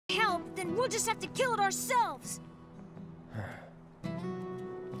then we'll just have to kill it ourselves.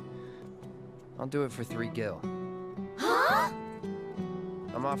 I'll do it for 3 gil. Huh?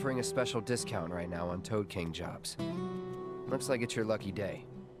 I'm offering a special discount right now on Toad King jobs. Looks like it's your lucky day.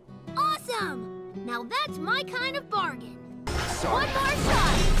 Awesome! Now that's my kind of bargain. Sorry. One more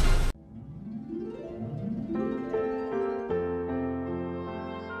shot!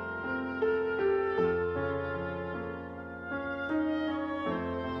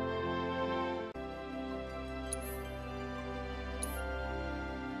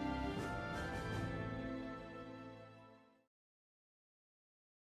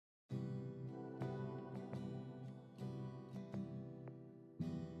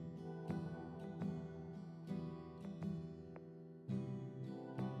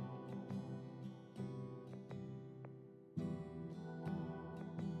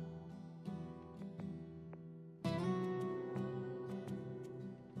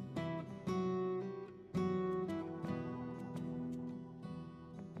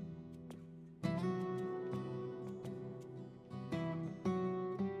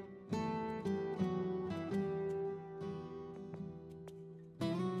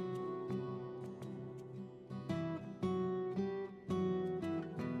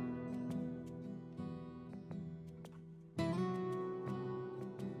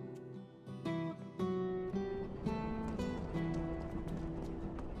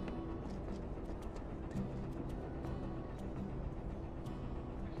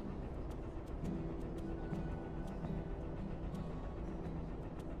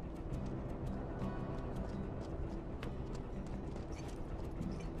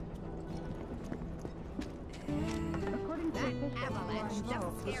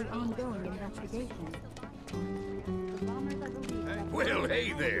 Ongoing investigation. Well,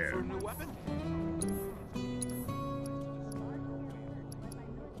 hey there.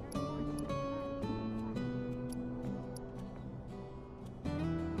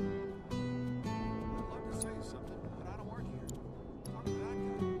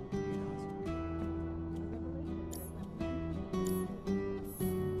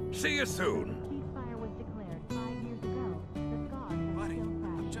 See you soon. Ceasefire was declared 5 years ago. The scars are Buddy, still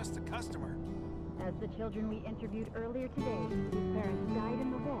fresh. I'm just a customer. As the children we interviewed earlier today, whose parents died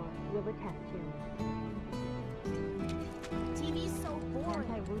in the war, will attest to. TV's so boring.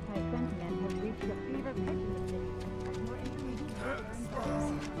 Anti-Wutai sentiment has reached a fever pitch in the city. As more information is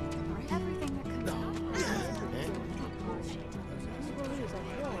learned, Everything that comes out. who believes that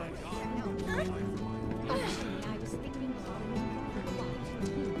war I was thinking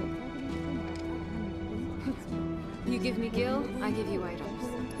You give me gil, I give you items.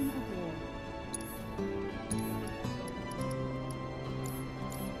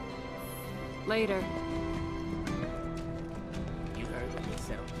 Later. You heard what they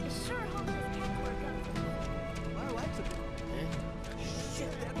sound. sure hope this can work out. My life's a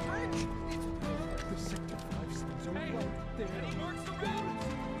shit, that bridge! The sector 5 slings are right there. And he marks the road!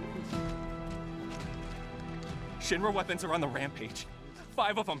 Shinra weapons are on the rampage.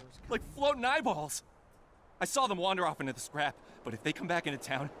 5 of them, like floating eyeballs. I saw them wander off into the scrap, but if they come back into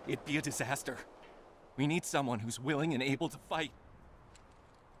town, it'd be a disaster. We need someone who's willing and able to fight.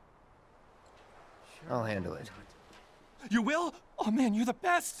 I'll handle it. You will? Oh man, you're the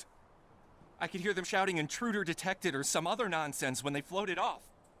best! I could hear them shouting intruder detected or some other nonsense when they floated off.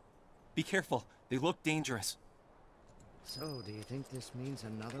 Be careful, they look dangerous. So, do you think this means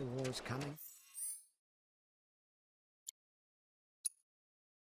another war's coming?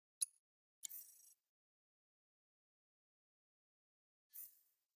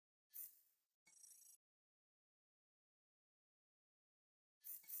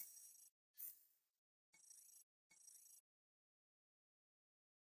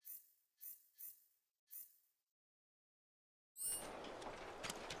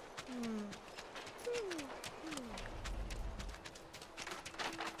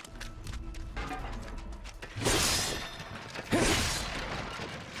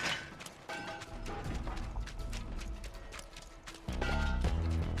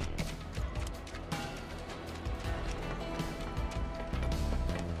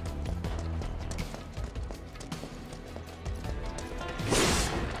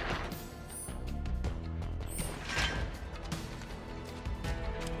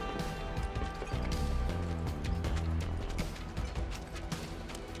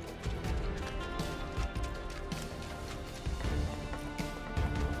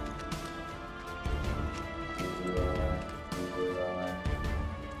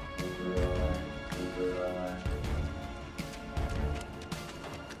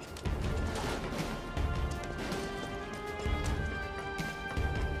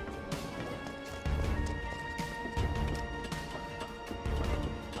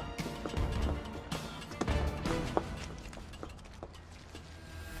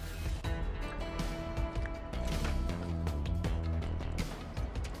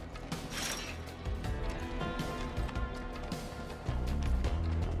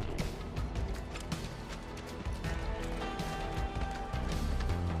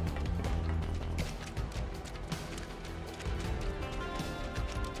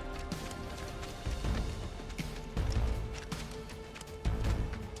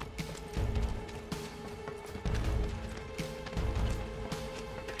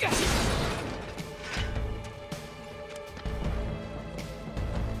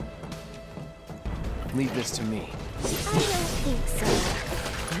 Leave this to me. I don't think so.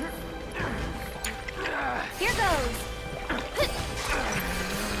 Here goes.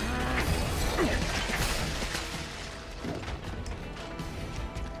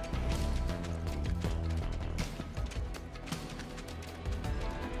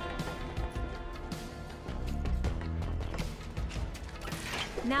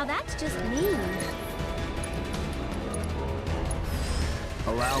 Now that's just mean.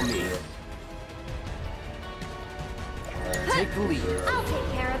 Allow me. Take the lead. I'll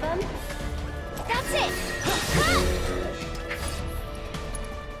take care of him. That's it.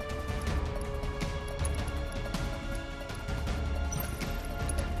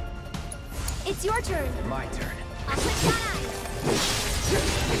 It's your turn. My turn. I'll put that eye.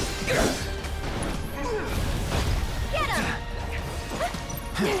 Get him.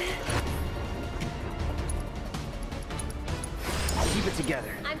 Keep it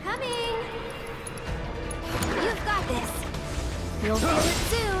together. I'm coming. You've got this. You'll feel it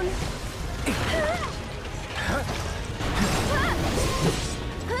soon.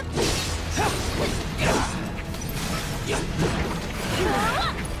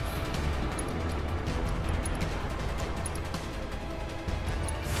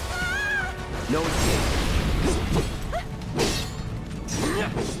 No escape.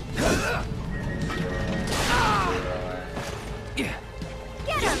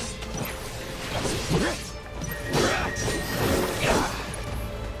 Get him.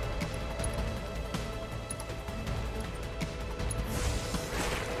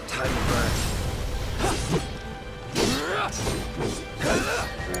 Time to burn.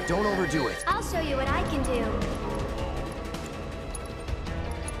 Don't overdo it. I'll show you what I can do.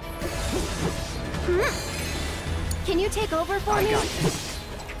 Can you take over for I me? got this.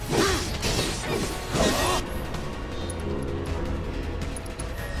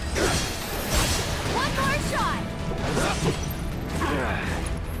 One more shot.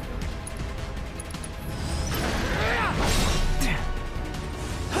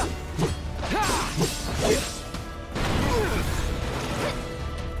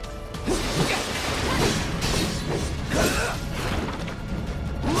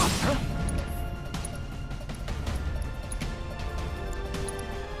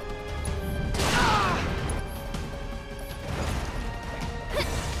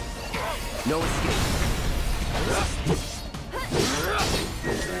 No escape.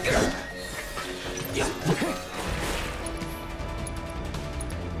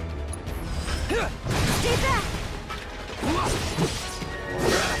 Stay back.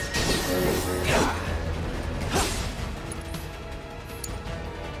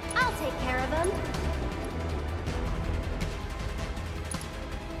 I'll take care of him.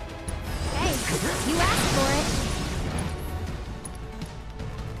 Hey, you asked for it.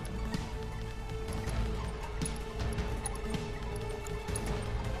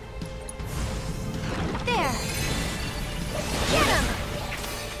 There. Get him!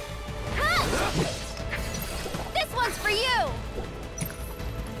 Huh! This one's for you!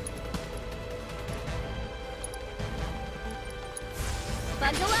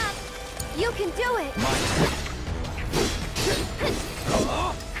 Bundle up! You can do it!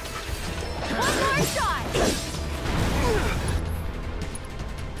 One more shot!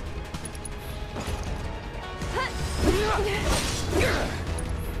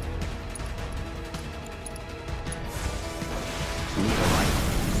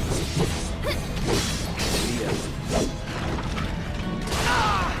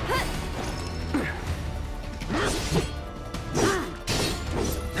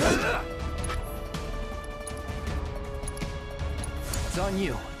 It's on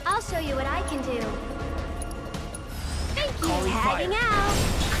you. I'll show you what I can do. Thank you, Calling tagging fire. out.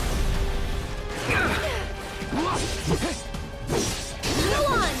 Go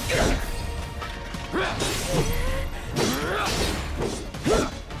on.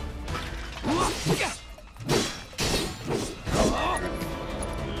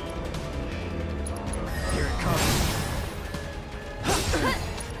 Here it comes.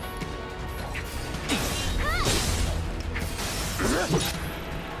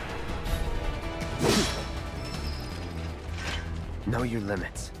 Know your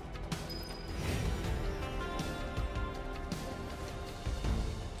limits.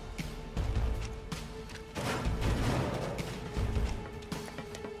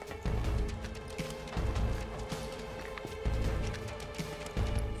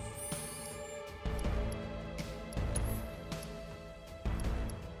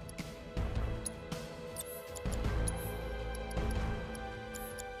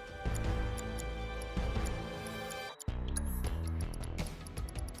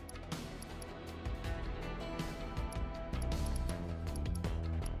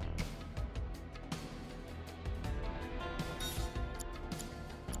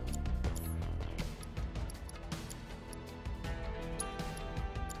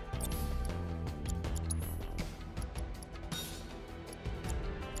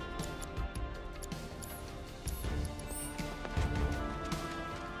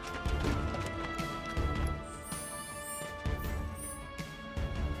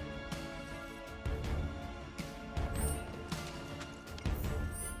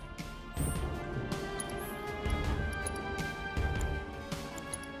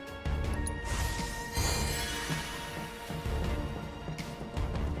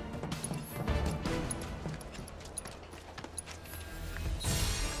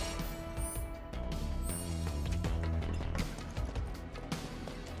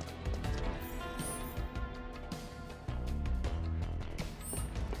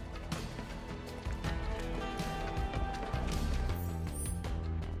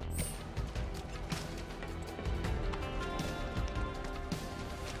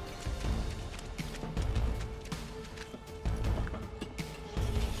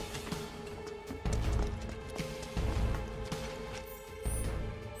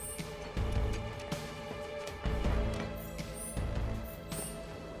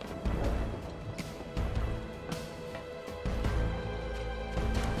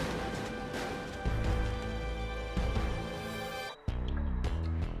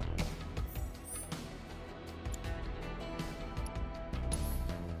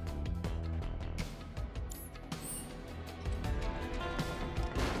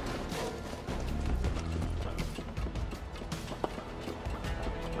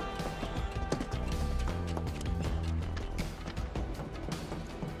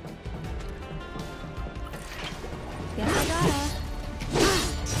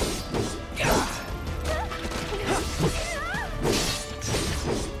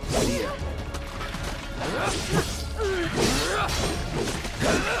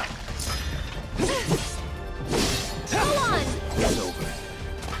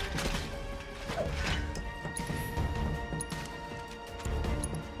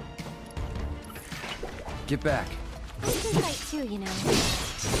 Get back. I can fight too, you know.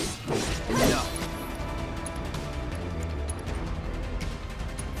 No.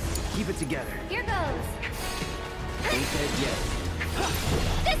 Keep it together. Here goes. Ain't dead yet.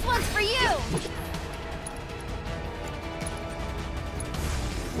 This one's for you!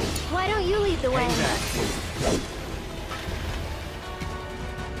 Why don't you lead the way? Hang back.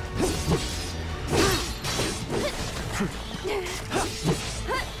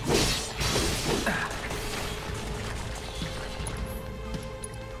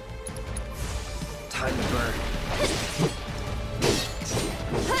 Time to burn.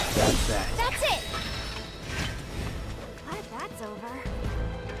 That's that. That's it! Glad that's over.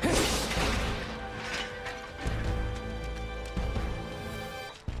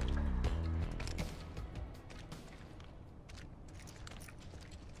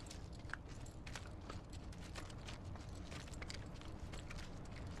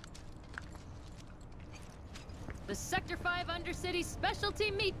 The Sector 5 Undercity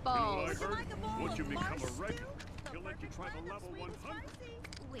Specialty Meatballs! Once you become a regular, he'll let you try the level 100.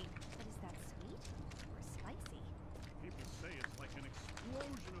 Wait, but is that sweet or spicy? People say it's like an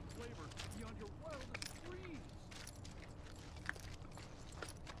explosion of flavor beyond your wildest dreams.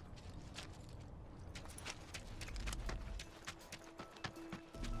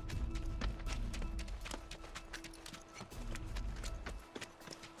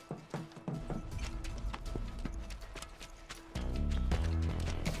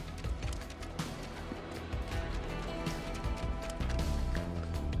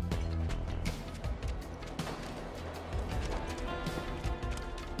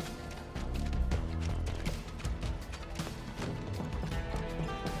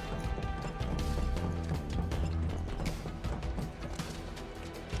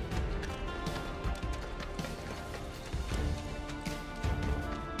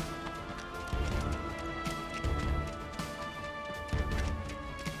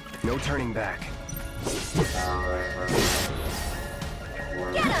 No turning back.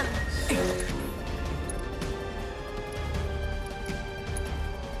 Get him!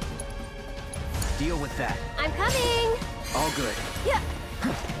 Deal with that. I'm coming! All good. Yeah.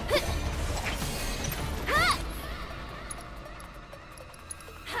 Ha!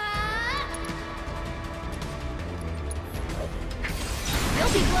 Ha!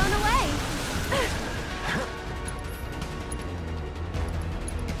 They'll be blown away.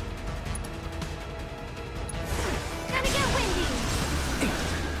 Gonna get windy.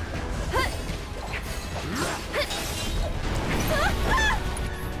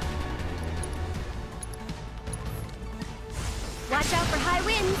 Watch out for high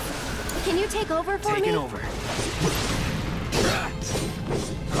winds. Can you take over for me? Taking over.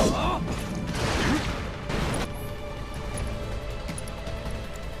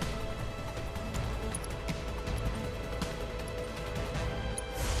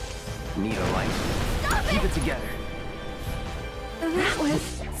 Need a light. Stop Keep it! it together. That was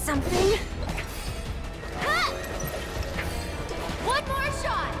something. Ha! One more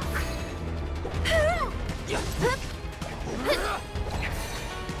shot.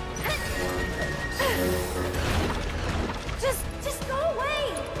 Just go away.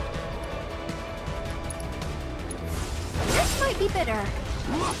 This might be bitter.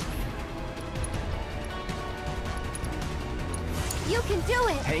 You can do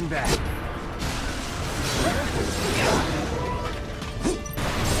it. Hang back.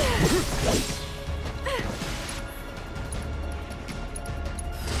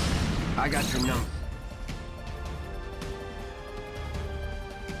 I got your number.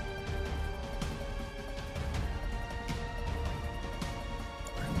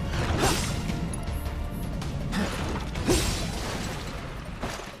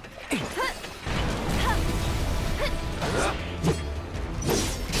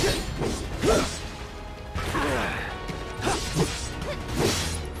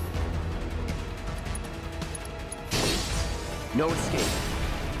 No escape.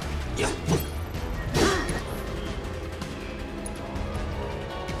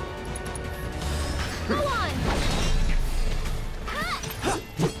 Go on.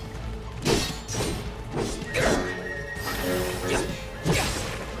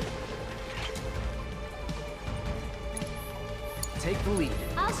 Take the lead.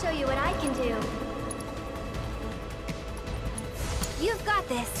 I'll show you what I can do. You've got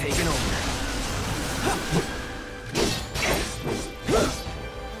this. Taking over.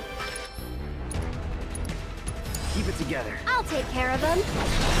 Keep it together. I'll take care of him.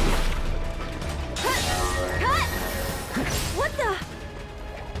 What the?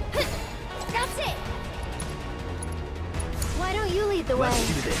 That's it. Why don't you lead the way? Let's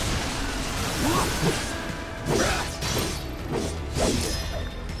do this.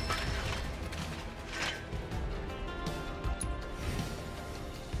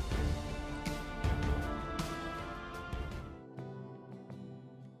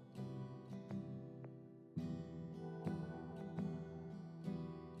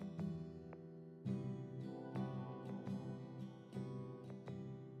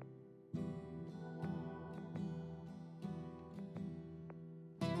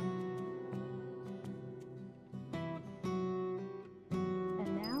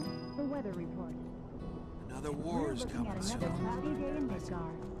 And now, the weather report. Another war is We're looking coming at another soon. cloudy day in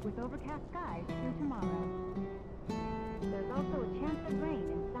Midgar, with overcast skies through tomorrow. There's also a chance of rain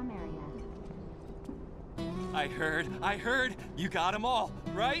in some areas. I heard! You got them all,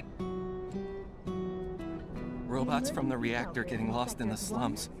 right? Robots from the reactor getting lost in the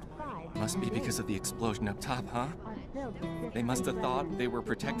slums. Must be because of the explosion up top, huh? They must have thought they were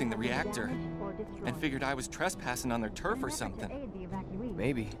protecting the reactor and figured I was trespassing on their turf or something.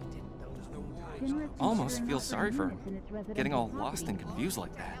 Maybe. Almost feel sorry for him, getting all lost and confused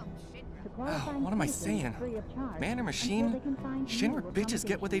like that. Oh, what am I saying? Man or machine? Shinra bitches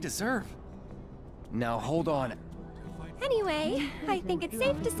get what they deserve. Now hold on. Anyway, I think it's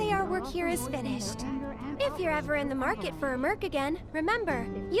safe to say our work here is finished. If you're ever in the market for a merc again, remember,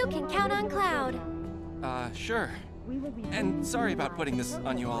 you can count on Cloud. Sure. And sorry about putting this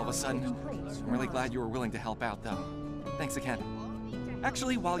on you all of a sudden. I'm really glad you were willing to help out, though. Thanks again.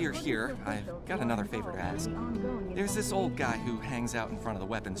 Actually, while you're here, I've got another favor to ask. There's this old guy who hangs out in front of the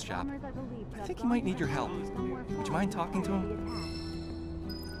weapons shop. I think he might need your help. Would you mind talking to him?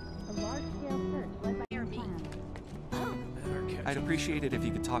 A large-scale search led by I'd appreciate it if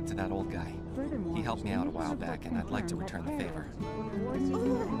you could talk to that old guy. He helped me out a while back, and I'd like to return the favor.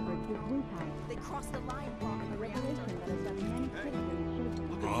 They crossed the line following a regulation that has done many citizens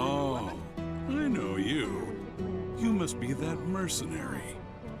shaken. Oh, I know you. You must be that mercenary.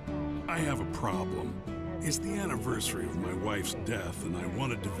 I have a problem. It's the anniversary of my wife's death, and I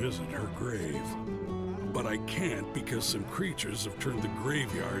wanted to visit her grave. But I can't because some creatures have turned the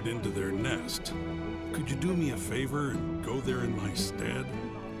graveyard into their nest. Could you do me a favor and go there in my stead?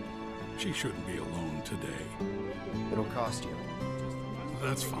 She shouldn't be alone today. It'll cost you.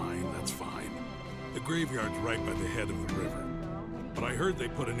 That's fine, that's fine. The graveyard's right by the head of the river. But I heard they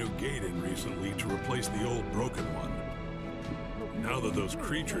put a new gate in recently to replace the old broken one. Now that those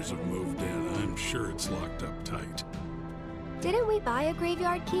creatures have moved in, I'm sure it's locked up tight. Didn't we buy a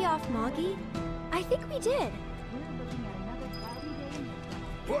graveyard key off Moggy? I think we did.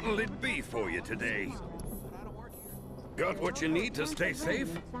 What'll it be for you today? Got what you need to stay safe?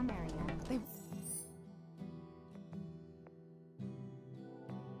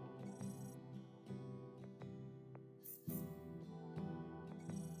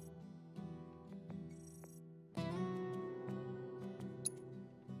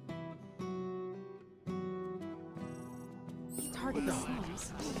 Target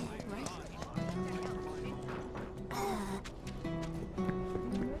slums, right?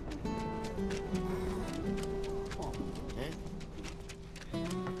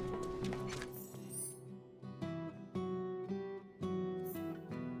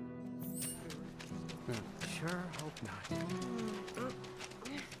 Sure hope not.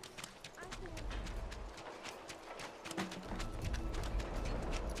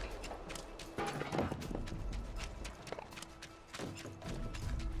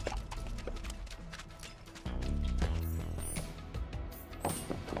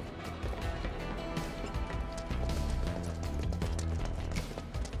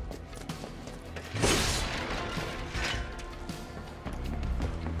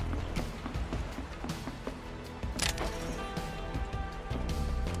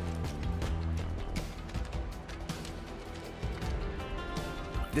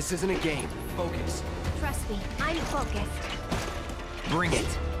 This isn't a game. Focus. Trust me, I'm focused. Bring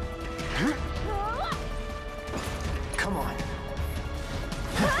it. Come on.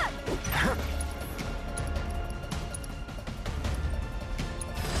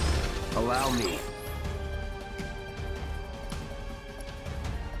 Allow me.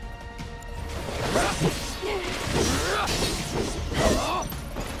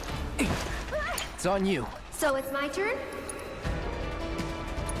 It's on you. So it's my turn?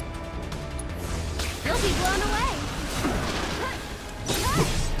 You'll be blown away.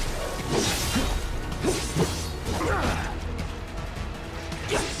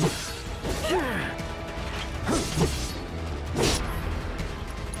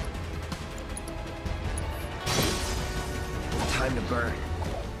 Time to burn.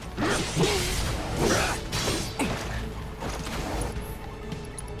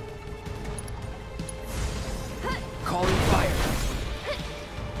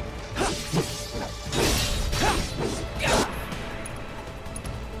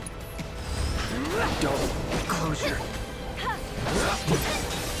 Don't close your...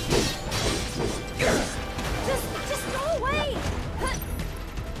 Just go away!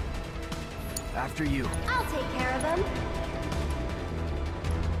 After you. I'll take care of them.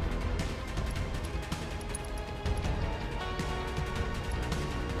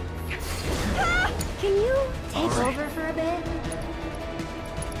 Can you take over for a bit?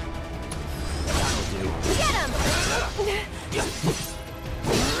 That'll do. Get him!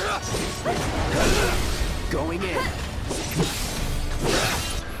 Going in.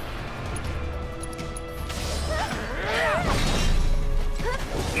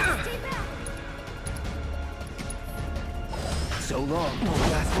 So long, won't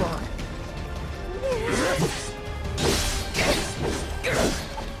last long.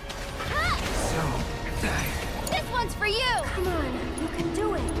 So tired. This one's for you! Come on, you can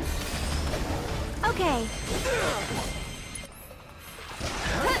do it. Okay.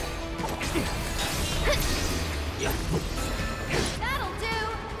 That'll do!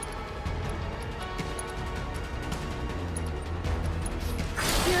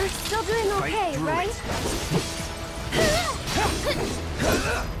 You're still doing okay, right?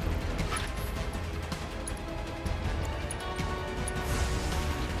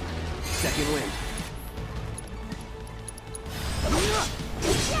 Second wind.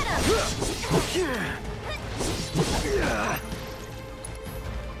 Get him!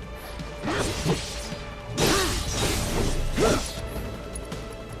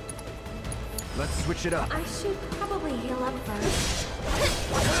 Let's switch it up. I should probably heal up first.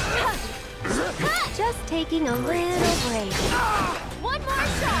 Just taking a little break. One more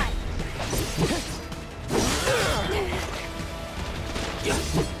shot!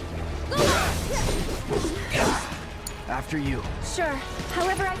 After you. Sure,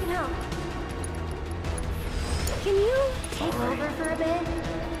 however I can help. Can you take over for a bit?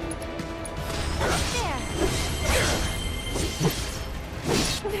 There.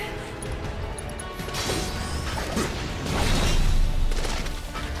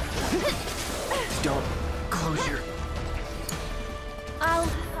 Don't close your... I'll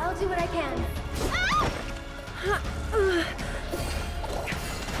do what I can.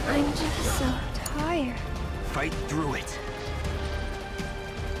 I'm just so tired. Fight through it.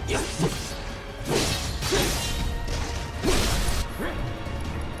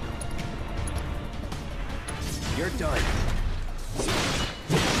 You're done.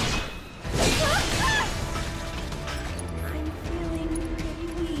 I'm feeling pretty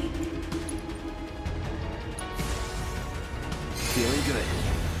weak. Feeling good.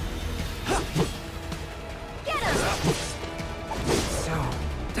 Get him! So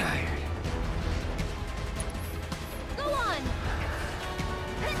tired. Go on!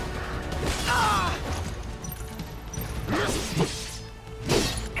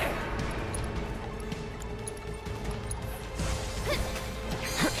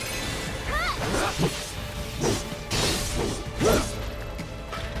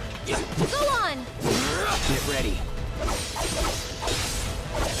 Go on! Get ready.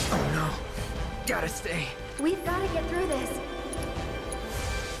 Oh no. Gotta stay. We've got to get through this.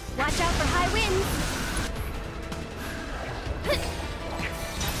 Watch out for high winds.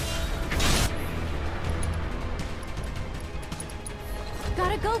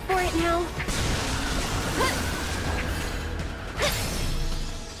 Gotta go for it now.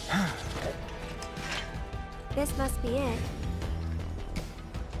 This must be it.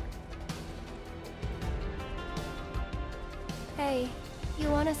 Hey, you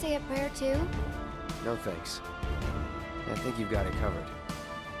want to say a prayer too? No thanks. I think you've got it covered.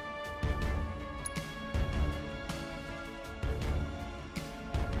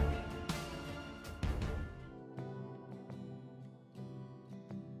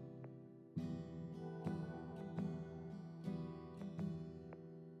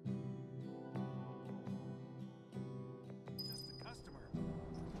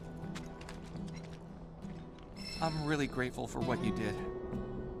 I'm really grateful for what you did.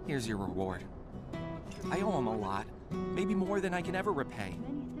 Here's your reward. I owe him a lot, maybe more than I can ever repay.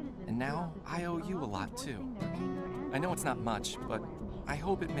 And now, I owe you a lot too. I know it's not much, but I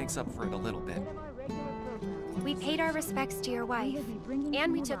hope it makes up for it a little bit. We paid our respects to your wife,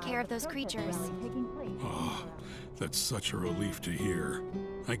 and we took care of those creatures. Oh, that's such a relief to hear.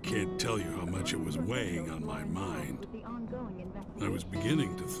 I can't tell you how much it was weighing on my mind. I was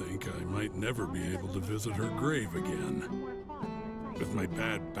beginning to think I might never be able to visit her grave again. With my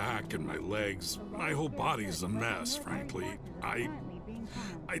bad back and my legs, my whole body's a mess, frankly. I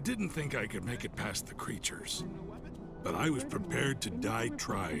didn't think I could make it past the creatures. But I was prepared to die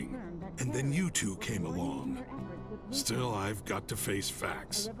trying, and then you two came along. Still, I've got to face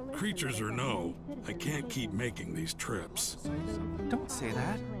facts. Creatures or no, I can't keep making these trips. Don't say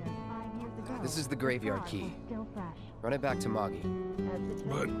that. This is the graveyard key. Run it back to Moggy.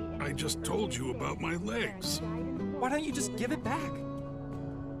 But I just told you about my legs. Why don't you just give it back?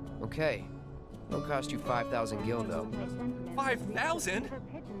 Okay. It'll cost you 5,000 gil, though. 5,000?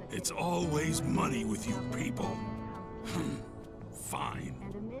 It's always money with you people. Fine.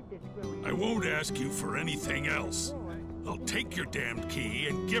 I won't ask you for anything else. I'll take your damned key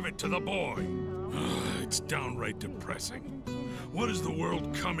and give it to the boy. It's downright depressing. What is the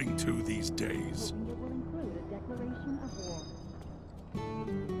world coming to these days?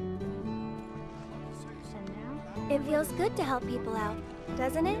 It feels good to help people out,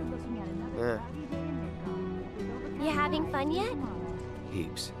 doesn't it? Yeah, You having fun yet?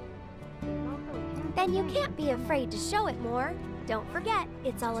 heaps. Then you can't be afraid to show it more. Don't forget,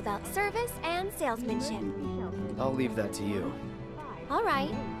 it's all about service and salesmanship. I'll leave that to you. All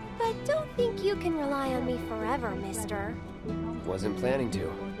right, but don't think you can rely on me forever, mister. Wasn't planning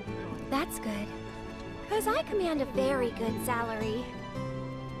to. That's good. 'Cause I command a very good salary.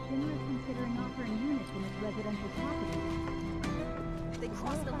 Shinra is considering offering units in its residential property. They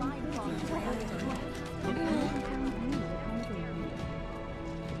crossed the line.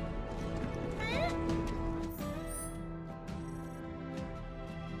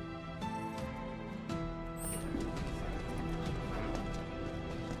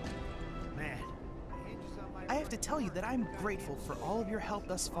 Man, I have to tell you that I'm grateful for all of your help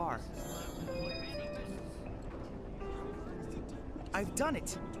thus far. I've done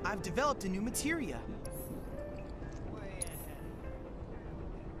it. I've developed a new materia.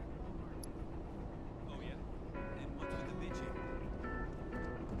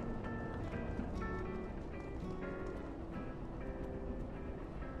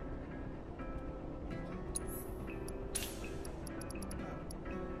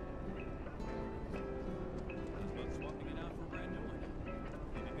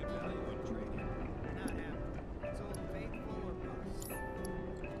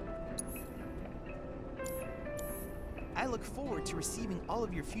 I look forward to receiving all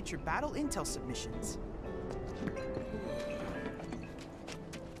of your future battle intel submissions.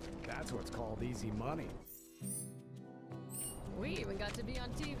 that's what's called easy money. We even got to be on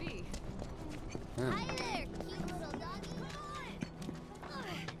TV. Hi there, cute little doggy.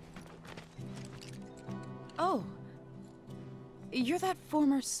 Oh. You're that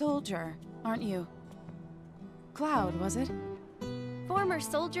former soldier, aren't you? Cloud, was it? Former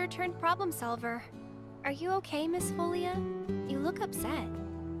soldier turned problem solver. Are you okay, Miss Folia? You look upset.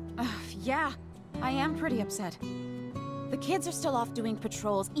 Yeah, I am pretty upset. The kids are still off doing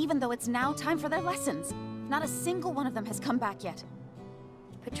patrols, even though it's now time for their lessons. Not a single one of them has come back yet.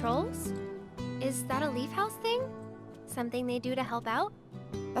 Patrols? Is that a Leaf House thing? Something they do to help out?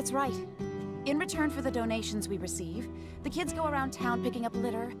 That's right. In return for the donations we receive, the kids go around town picking up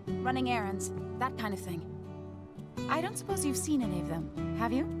litter, running errands, that kind of thing. I don't suppose you've seen any of them,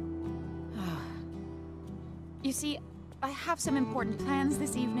 have you? You see, I have some important plans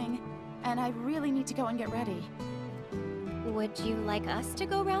this evening, and I really need to go and get ready. Would you like us to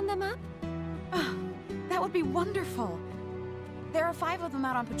go round them up? That would be wonderful. There are 5 of them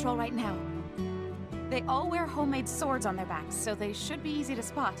out on patrol right now. They all wear homemade swords on their backs, so they should be easy to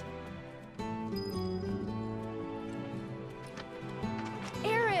spot.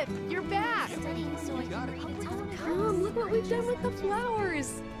 Eric, you're back! Come, look what we've done with the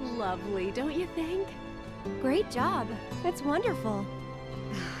flowers! Lovely, don't you think? Great job. That's wonderful.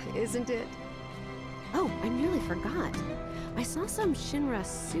 Isn't it? Oh, I nearly forgot. I saw some Shinra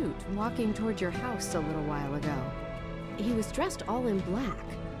suit walking toward your house a little while ago. He was dressed all in black.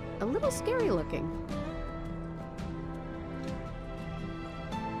 A little scary looking.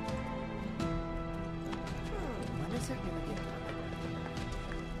 When is it gonna get done?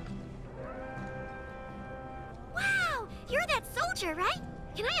 Wow, you're that soldier, right?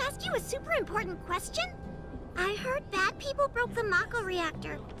 Can I ask you a super important question? I heard bad people broke the Mako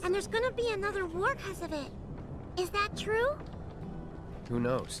reactor, and there's gonna be another war because of it. Is that true? Who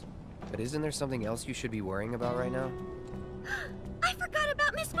knows? But isn't there something else you should be worrying about right now? I forgot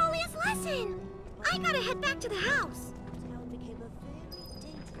about Miss Folia's lesson! I gotta head back to the house.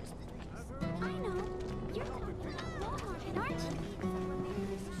 I know. You're going to Walmart, aren't you?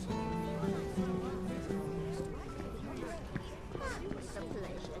 It's a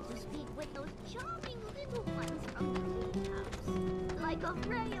pleasure to speak with those charming little ones from the Leaf House. Like a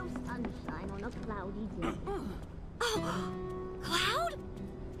ray of sunshine on a cloudy day. Oh, Cloud?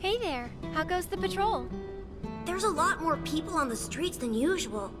 Hey there. How goes the patrol? There's a lot more people on the streets than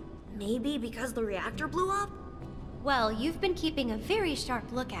usual. Maybe because the reactor blew up? Well, you've been keeping a very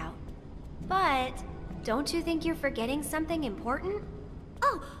sharp lookout. But don't you think you're forgetting something important?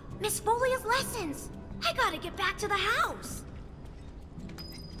 Oh, Miss Folia's lessons! I gotta get back to the house!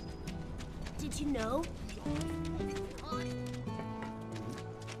 Did you know?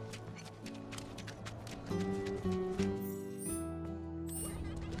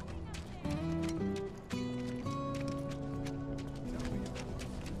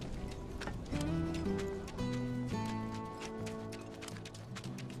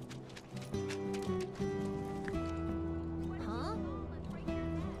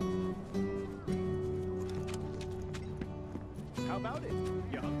 How about it?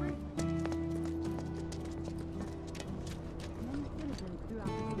 You hungry?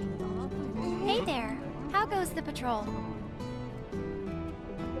 Hey there. How goes the patrol?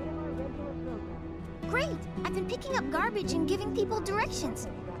 Great! I've been picking up garbage and giving people directions.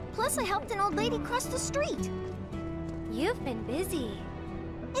 Plus, I helped an old lady cross the street. You've been busy.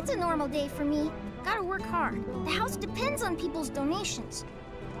 It's a normal day for me. Gotta work hard. The house depends on people's donations.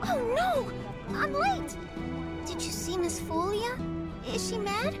 Oh no! I'm late! Did you see Miss Folia? Is she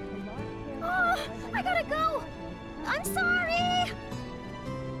mad? Oh, I gotta go! I'm sorry!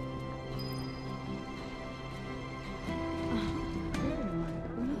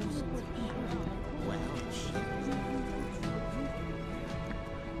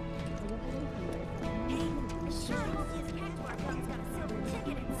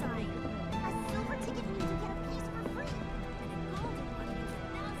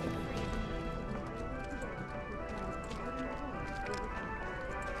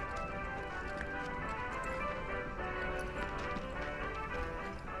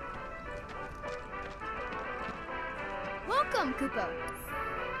 Welcome, Kupo.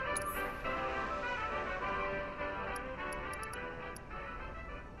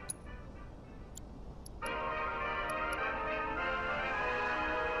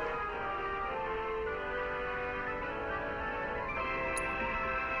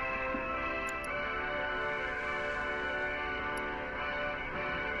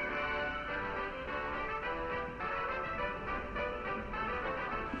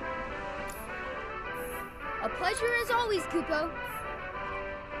 A pleasure as always, Kupo.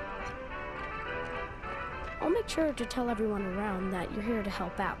 I'll make sure to tell everyone around that you're here to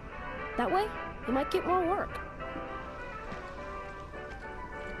help out. That way, you might get more work.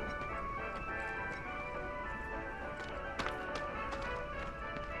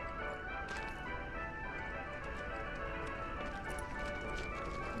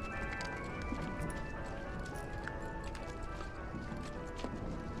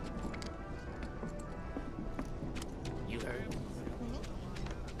 You heard?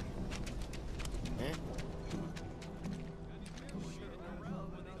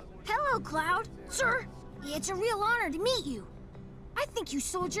 Hello, Cloud. Sir, it's a real honor to meet you. I think you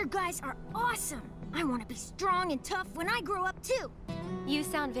soldier guys are awesome. I want to be strong and tough when I grow up, too. You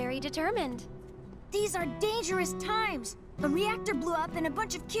sound very determined. These are dangerous times. A reactor blew up and a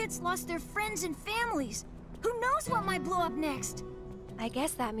bunch of kids lost their friends and families. Who knows what might blow up next? I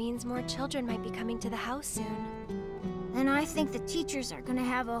guess that means more children might be coming to the house soon. And I think the teachers are gonna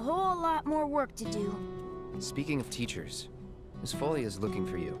have a whole lot more work to do. Speaking of teachers, Miss Folia is looking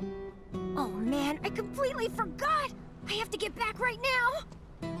for you. Oh man, I completely forgot! I have to get back right now!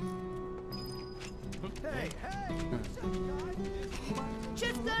 Hey, hey!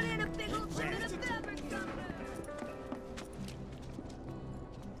 Just got in a big old load of fabric.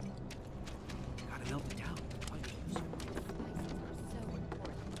 Gotta melt it down.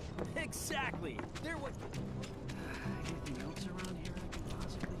 Exactly! They're what... Anything else around here I could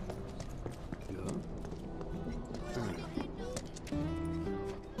possibly use?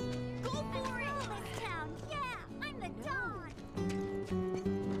 Go for it! This town, yeah! I'm the Dawn!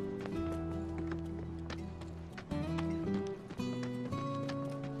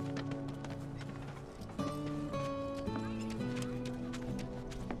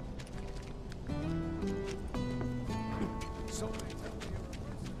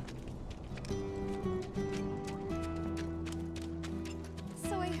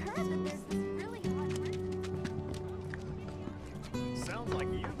 So I heard that there's this really hot room. Sounds like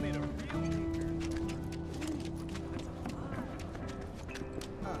you've made a real maker.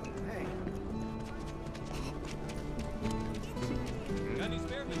 Hey. Got any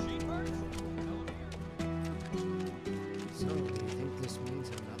spare machine parts? So, do you think this means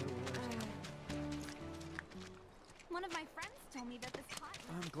another war? One of my friends told me that this hot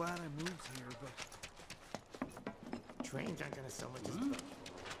I'm glad I moved here, but... Trains aren't gonna so much as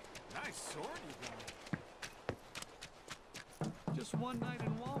Nice sword you got. Just one night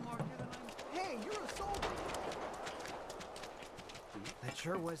in Walmart and I'm... Hey, you're a soldier! That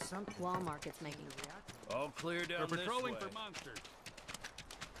sure was something. Walmart's making All clear down We're this patrolling way. for monsters.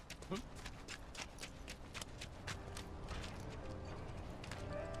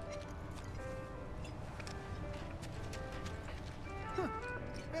 Huh.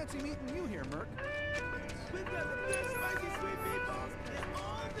 Fancy meeting you here, Merc. We've got the best spicy sweet meatballs in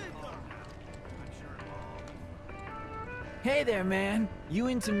all the... Hey there, man. You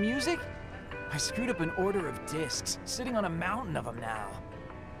into music? I screwed up an order of discs, sitting on a mountain of them now.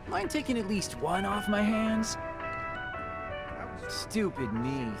 Mind taking at least one off my hands? Stupid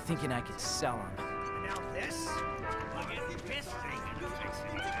me, thinking I could sell them. Now this?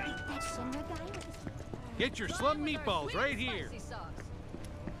 Get your slum meatballs right here.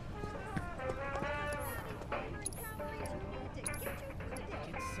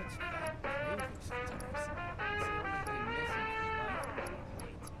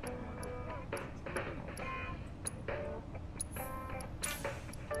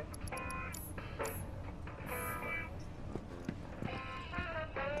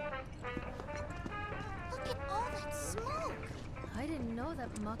 Look at all that smoke. I didn't know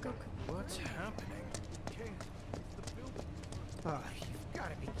that Mako could. What's happening? Oh, you've got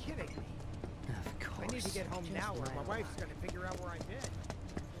to be kidding me. Of course. I need to get home now or my wife's going to figure out where I've been.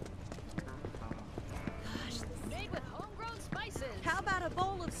 Gosh, this is made with homegrown spices. How about a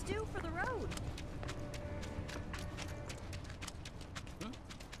bowl of stew for the road?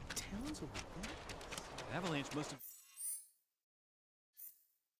 Towns over there? Avalanche must have.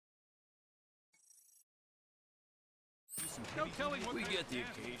 No telling what We get the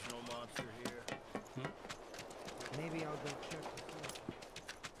occasional monster here. Maybe I'll go check the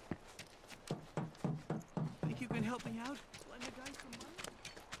Think you can help me out? Lend the guy some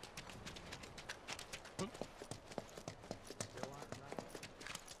money?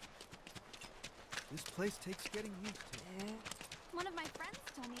 This place takes getting used to. One of my friends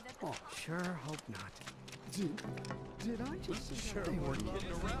told me that. Oh, sure hope not. Did I just see Sure they were weren't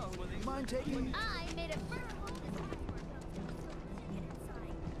kidding around when they... Mind taking... I made a firm home.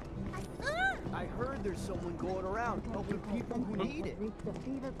 I heard there's someone going around helping people who need it.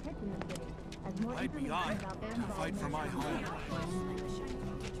 I'd be on to fight for my home.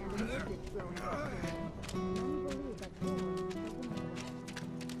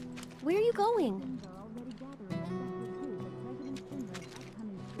 Where are you going?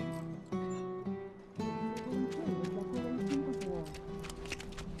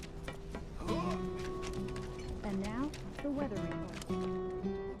 And now, the weather report.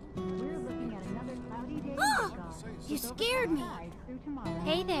 We're looking at another cloudy day. You scared me.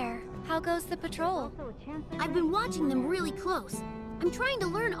 Hey there. How goes the patrol? I've been watching them really close. I'm trying to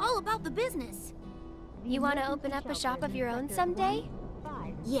learn all about the business. You want to open up a shop of your own someday?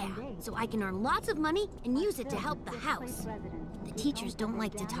 Yeah, so I can earn lots of money and use it to help the house. The teachers don't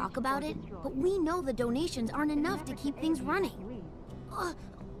like to talk about it, but we know the donations aren't enough to keep things running. But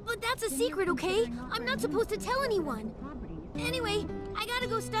that's a secret, okay? I'm not supposed to tell anyone. Anyway, I gotta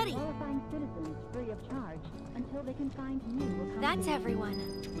go study. That's everyone.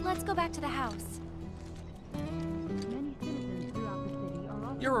 Let's go back to the house.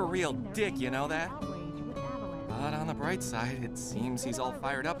 You're a real dick, you know that? But on the bright side, it seems he's all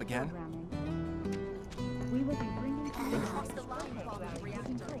fired up again. We will be bringing The line bomb in the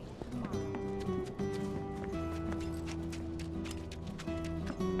reactor.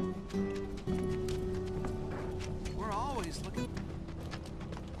 We're always looking...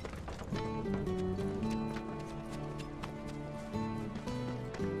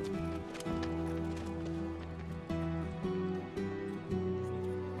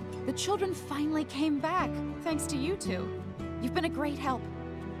 The children finally came back, thanks to you two. You've been a great help.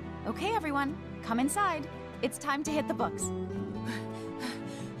 Okay, everyone, come inside. It's time to hit the books.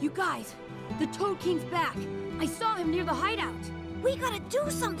 You guys, the Toad King's back. I saw him near the hideout. We gotta do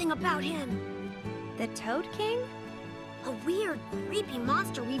something about him. The Toad King? A weird, creepy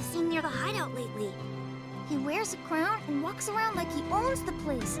monster we've seen near the hideout lately. He wears a crown and walks around like he owns the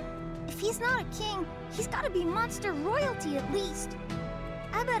place. If he's not a king, he's gotta be monster royalty at least.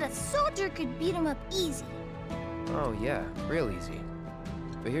 I bet a soldier could beat him up easy. Oh yeah, real easy.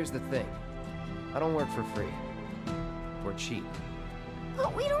 But here's the thing. I don't work for free. We're cheap.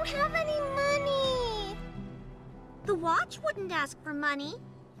 But we don't have any money. The Watch wouldn't ask for money.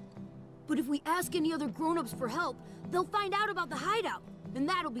 But if we ask any other grown-ups for help, they'll find out about the hideout, and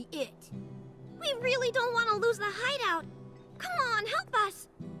that'll be it. We really don't want to lose the hideout. Come on, help us.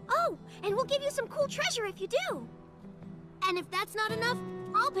 Oh, and we'll give you some cool treasure if you do. And if that's not enough,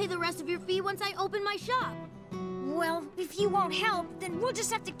 I'll pay the rest of your fee once I open my shop. Well, if you won't help, then we'll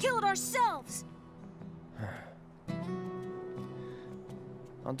just have to kill it ourselves.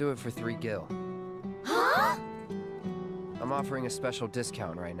 I'll do it for 3 gil. Huh? I'm offering a special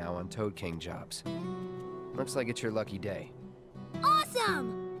discount right now on Toad King jobs. Looks like it's your lucky day.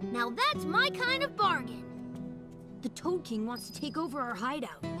 Awesome! Now that's my kind of bargain. The Toad King wants to take over our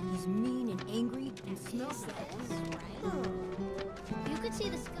hideout. He's mean and angry and smells like... You could see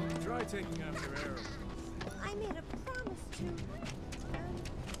the sky. Try taking after Arrow. I made a promise to.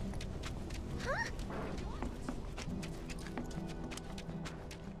 Huh?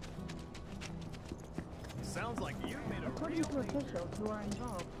 Sounds like you made a According to officials who are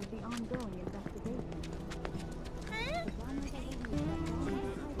involved with the ongoing investigation.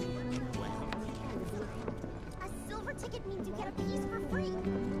 A silver ticket means you get a piece for free,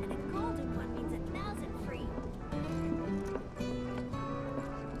 and a golden one means 1,000 free.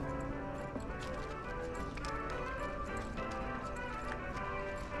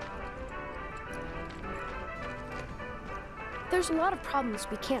 There's a lot of problems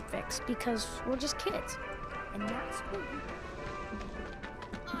we can't fix because we're just kids. And that's what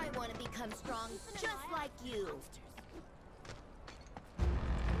I want to become strong just like you.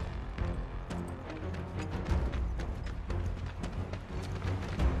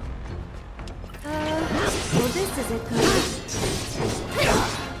 Well, this isn't good.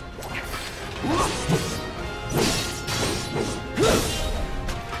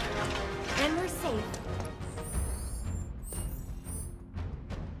 And we're safe.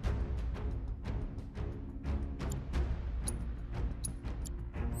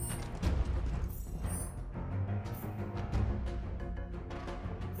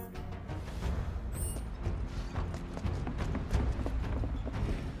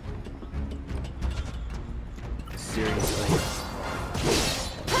 Seriously.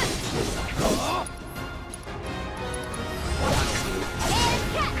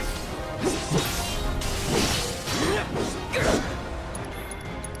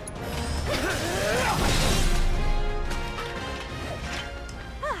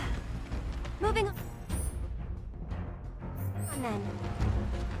 Moving on then.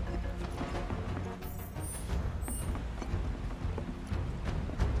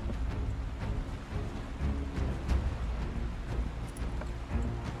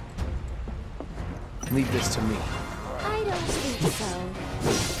 Leave this to me. I don't think so.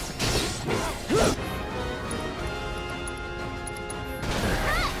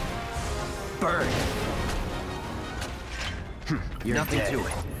 Burn! You're nothing dead. to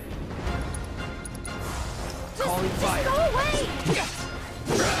it. Calling fire. Go away!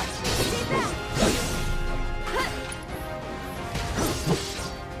 Stay back.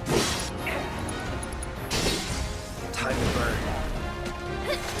 Time to burn.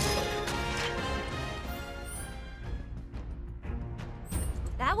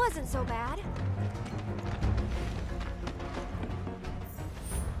 That wasn't so bad.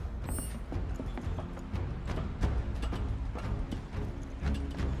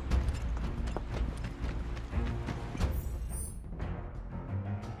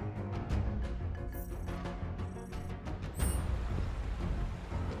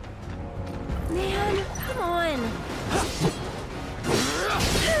 Man, come on.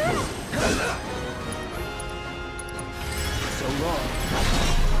 So long.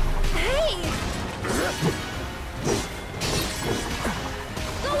 Hey!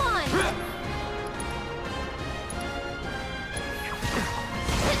 Go on!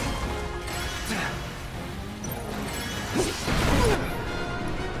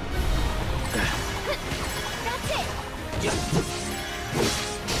 That's it!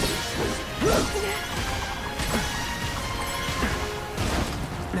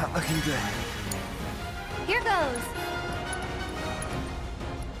 Not looking good. Here goes.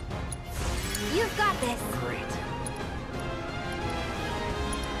 You've got this. Great.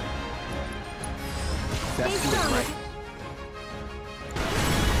 That's Stay doing strong. right.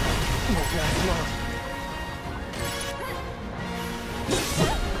 Won't last long.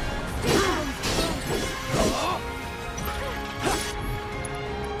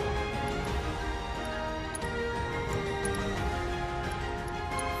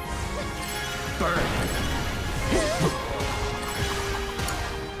 Burn.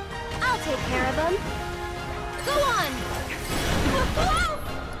 I'll take care of them. Go on!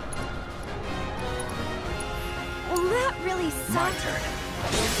 Well, that really sucked. My turn.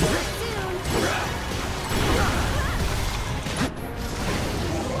 Soon.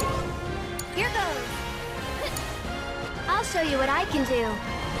 Here goes. I'll show you what I can do.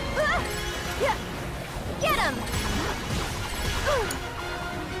 Get him!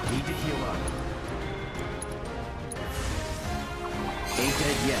 Need to heal up. Ain't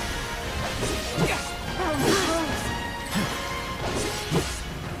dead yet. Oh,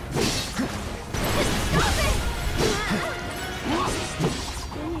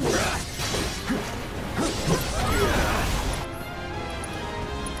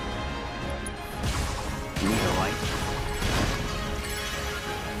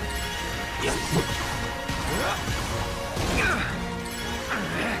 Still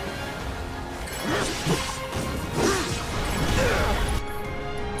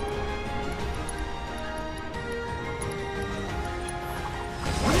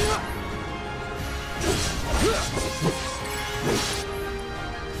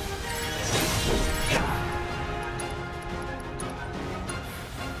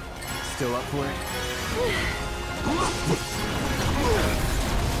up for it? Go on!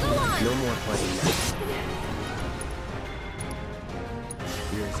 No more playing now.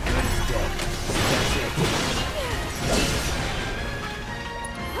 You're as good as dead. That's it.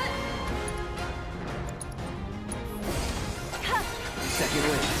 Second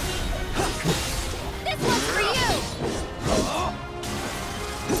win. This one's for you!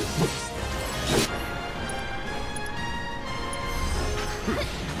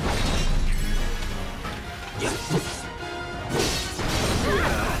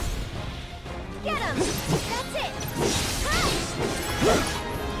 Get him! That's it!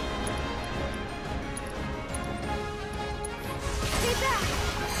 Stay back!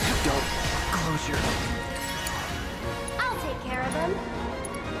 Don't close your... I'll take care of them.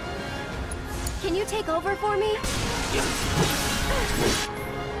 Can you take over for me?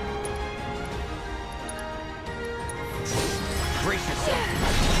 Brace yourself.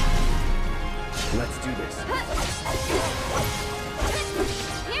 Let's do this.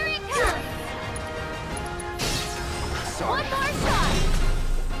 Here it comes! Sorry. One more shot!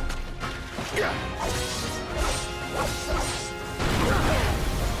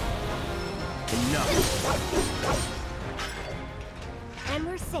 Enough. And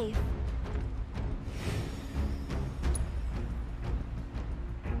we're safe.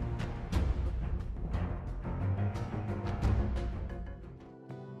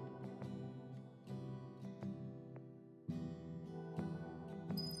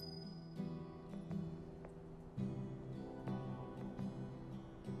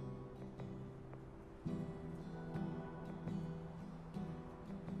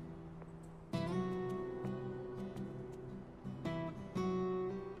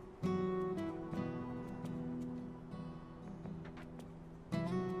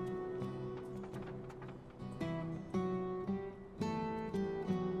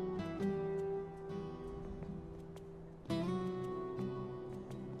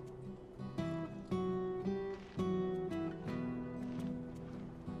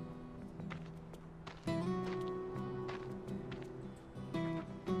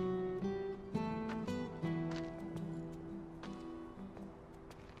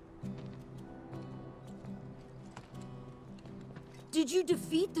 Did you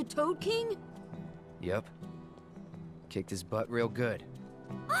defeat the Toad King? Yep. Kicked his butt real good.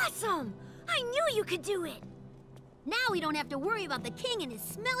 Awesome! I knew you could do it! Now we don't have to worry about the king and his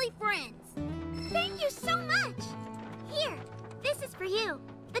smelly friends. Thank you so much! Here, this is for you.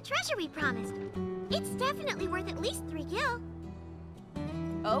 The treasure we promised. It's definitely worth at least 3 gil.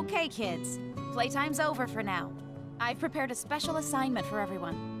 Okay, kids. Playtime's over for now. I've prepared a special assignment for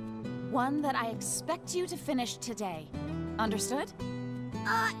everyone. One that I expect you to finish today. Understood?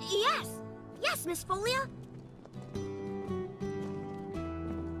 Yes! Yes, Miss Folia!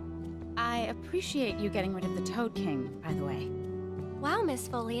 I appreciate you getting rid of the Toad King, by the way. Wow, Miss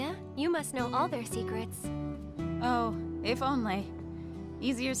Folia. You must know all their secrets. Oh, if only.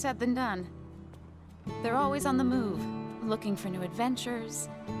 Easier said than done. They're always on the move, looking for new adventures,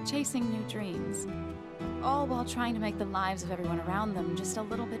 chasing new dreams. All while trying to make the lives of everyone around them just a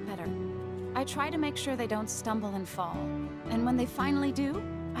little bit better. I try to make sure they don't stumble and fall. And when they finally do,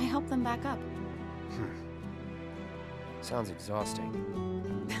 I help them back up. Sounds exhausting.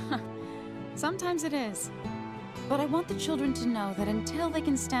 Sometimes it is. But I want the children to know that until they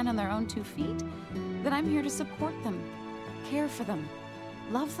can stand on their own 2 feet, that I'm here to support them, care for them,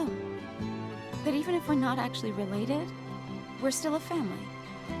 love them. That even if we're not actually related, we're still a family.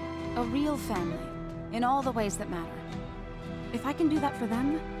 A real family, in all the ways that matter. If I can do that for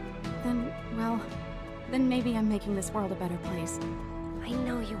them, then, well, then maybe I'm making this world a better place. I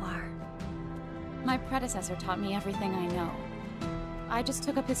know you are. My predecessor taught me everything I know. I just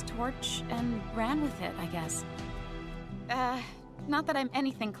took up his torch and ran with it, I guess. Not that I'm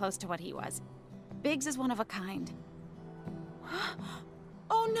anything close to what he was. Biggs is one of a kind.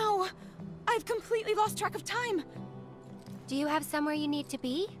 Oh no! I've completely lost track of time! Do you have somewhere you need to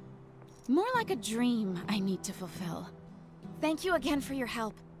be? More like a dream I need to fulfill. Thank you again for your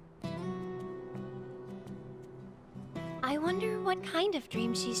help. I wonder what kind of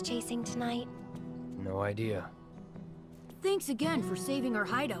dream she's chasing tonight. No idea. Thanks again for saving our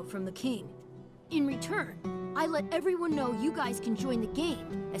hideout from the king. In return, I let everyone know you guys can join the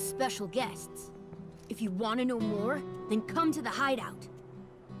game as special guests. If you want to know more, then come to the hideout.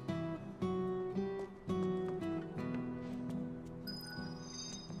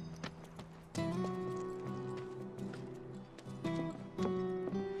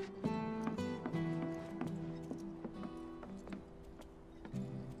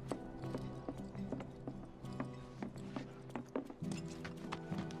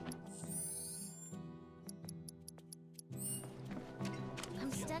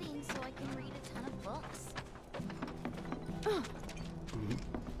 I'm studying so I can read a ton of books.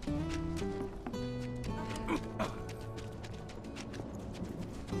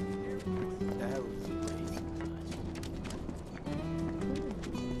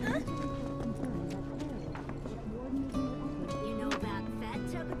 You know about that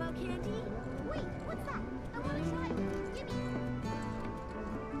chocobo candy? Wait, what's that? I want to try it. Give me.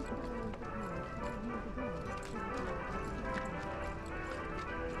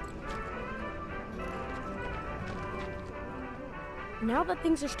 Now that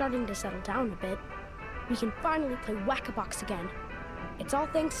things are starting to settle down a bit, we can finally play Whack-A-Box again. It's all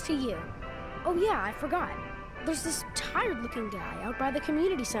thanks to you. Oh yeah, I forgot. There's this tired-looking guy out by the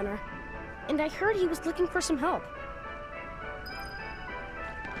community center, and I heard he was looking for some help.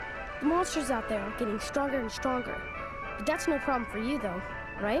 The monsters out there are getting stronger and stronger, but that's no problem for you though,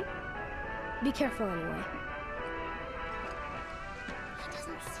 right? Be careful anyway. He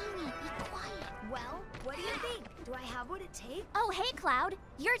doesn't see me. Be quiet. Well, what do you think? Do I have what it takes? Oh, hey, Cloud.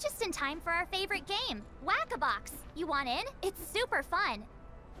 You're just in time for our favorite game, Whack-A-Box. You want in? It's super fun.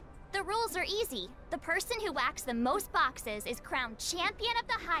 The rules are easy. The person who whacks the most boxes is crowned champion of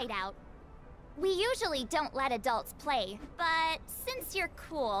the hideout. We usually don't let adults play, but since you're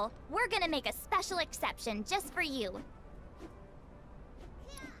cool, we're gonna make a special exception just for you.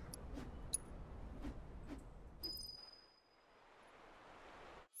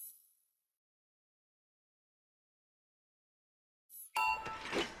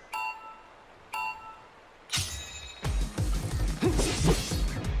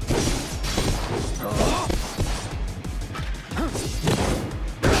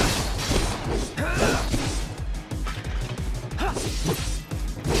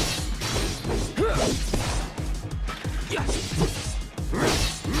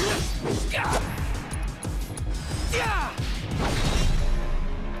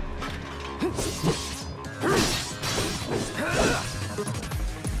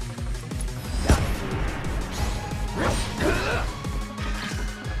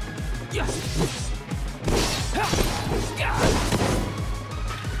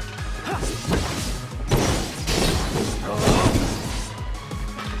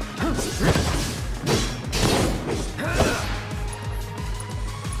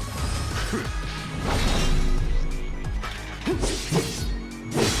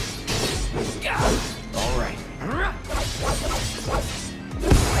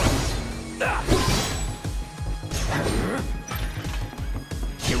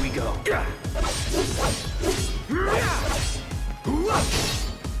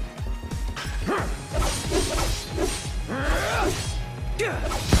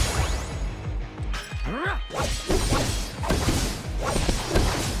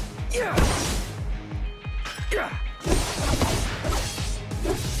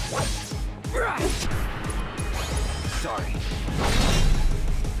 Sorry.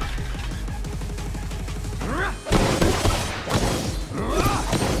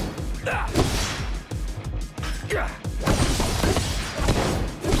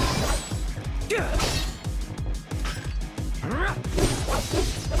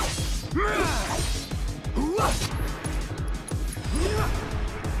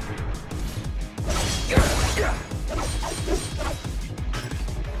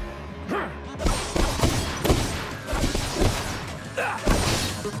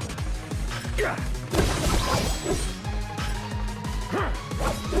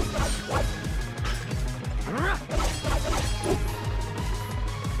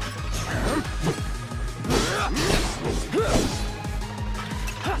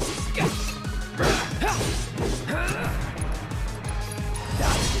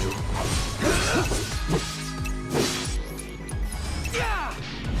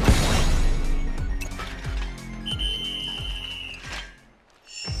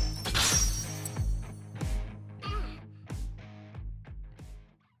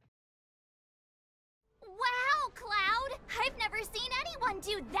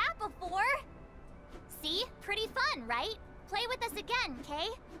 Do that before! See? Pretty fun, right? Play with us again, Kay?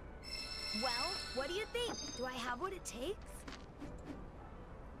 Well, what do you think? Do I have what it takes?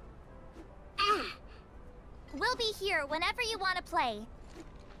 We'll be here whenever you want to play.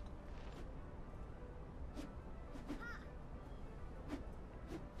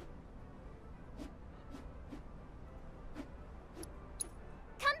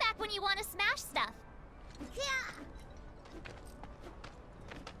 Come back when you want to smash stuff. Yeah.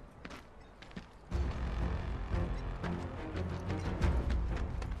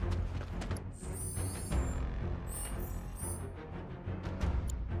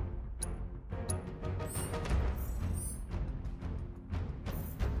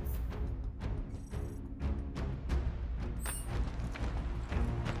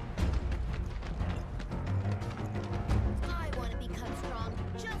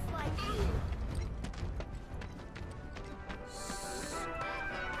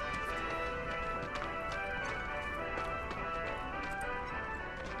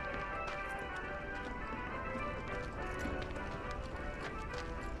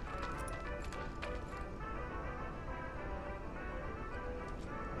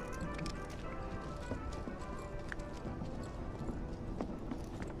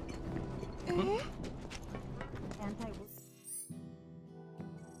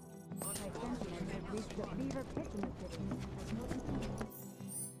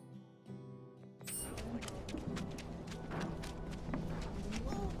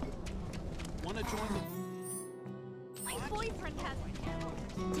 Wanna join the... My boyfriend has...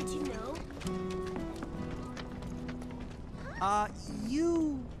 Did you know?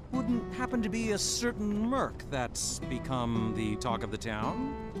 You wouldn't happen to be a certain merc that's become the talk of the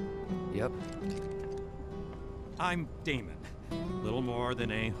town? Yep. I'm Damon. Little more than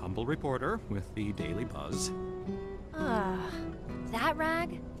a humble reporter with the Daily Buzz. That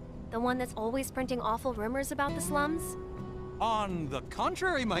rag? The one that's always printing awful rumors about the slums? On the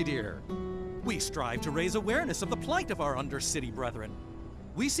contrary, my dear. We strive to raise awareness of the plight of our undercity brethren.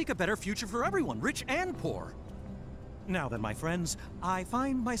 We seek a better future for everyone, rich and poor. Now then, my friends, I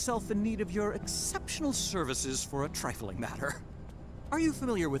find myself in need of your exceptional services for a trifling matter. Are you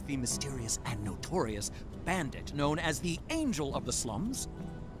familiar with the mysterious and notorious bandit known as the Angel of the Slums?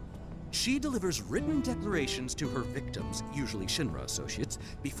 She delivers written declarations to her victims, usually Shinra associates,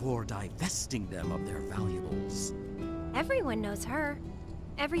 before divesting them of their valuables. Everyone knows her.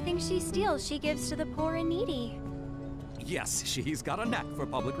 Everything she steals, she gives to the poor and needy. Yes, she's got a knack for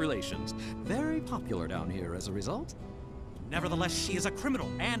public relations. Very popular down here as a result. Nevertheless, she is a criminal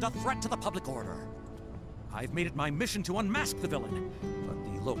and a threat to the public order. I've made it my mission to unmask the villain, but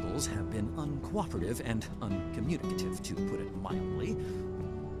the locals have been uncooperative and uncommunicative, to put it mildly.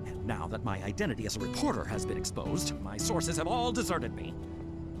 And now that my identity as a reporter has been exposed, my sources have all deserted me.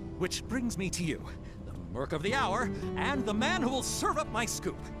 Which brings me to you, the Merc of the Hour, and the man who will serve up my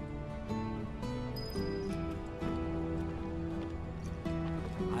scoop.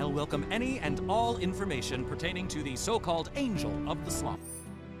 I'll welcome any and all information pertaining to the so-called Angel of the Slum.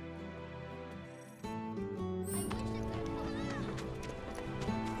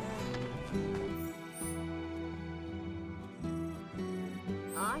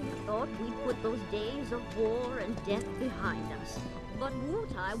 I thought we'd put those days of war and death behind us. But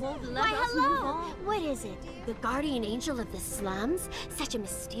Wutai won't let us move hello! on. What is it? The guardian angel of the slums? Such a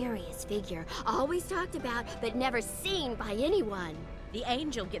mysterious figure. Always talked about, but never seen by anyone. The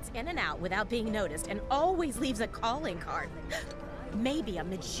angel gets in and out without being noticed and always leaves a calling card. Maybe a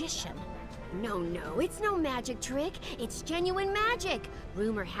magician. No, it's no magic trick. It's genuine magic.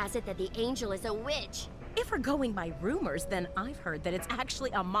 Rumor has it that the angel is a witch. If we're going by rumors, then I've heard that it's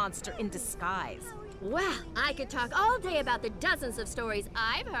actually a monster in disguise. Well, I could talk all day about the dozens of stories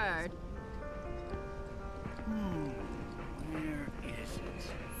I've heard. Where is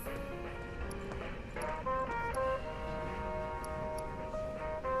it?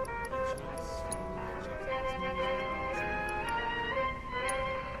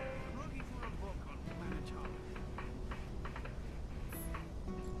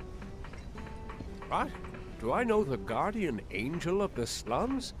 What? Do I know the guardian angel of the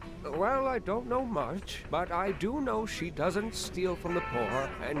slums? Well, I don't know much, but I do know she doesn't steal from the poor,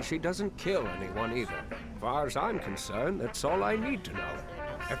 and she doesn't kill anyone either. As far as I'm concerned, that's all I need to know.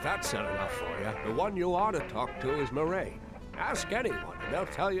 If that's not enough for you, the one you ought to talk to is Mireille. Ask anyone, and they'll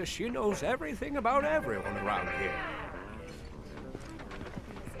tell you she knows everything about everyone around here.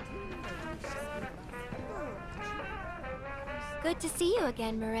 Good to see you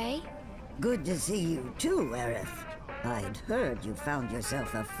again, Mireille. Good to see you too, Aerith. I'd heard you found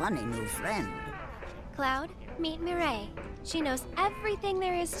yourself a funny new friend. Cloud, meet Mireille. She knows everything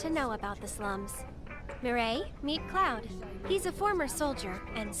there is to know about the slums. Mireille, meet Cloud. He's a former soldier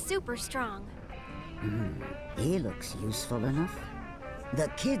and super strong. He looks useful enough. The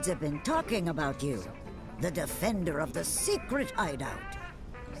kids have been talking about you. the defender of the secret hideout.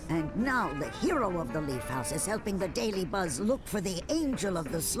 And now the hero of the Leaf House is helping the Daily Buzz look for the Angel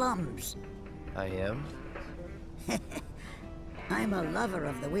of the Slums. I am? I'm a lover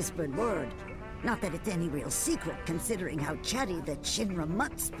of the whispered word. Not that it's any real secret, considering how chatty the Shinra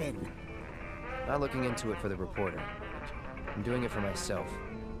mutt's been. Not looking into it for the reporter. I'm doing it for myself.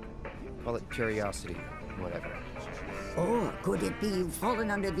 Call it curiosity, whatever. Or could it be you've fallen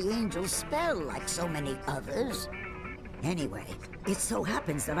under the Angel's spell like so many others? Anyway, it so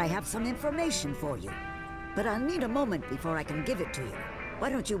happens that I have some information for you. But I'll need a moment before I can give it to you. Why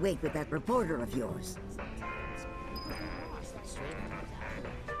don't you wait with that reporter of yours?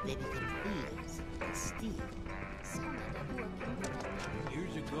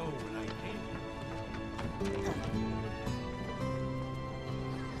 Years ago when I came.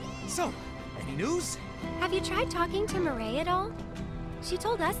 So, any news? Have you tried talking to Mireille at all? She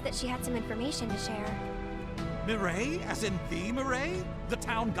told us that she had some information to share. Mireille? As in the Mireille? The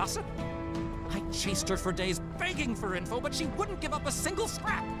town gossip? I chased her for days begging for info, but she wouldn't give up a single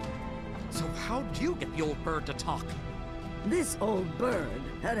scrap. So how'd you get the old bird to talk? This old bird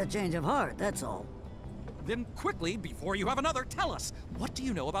had a change of heart, that's all. Then quickly, before you have another, tell us, what do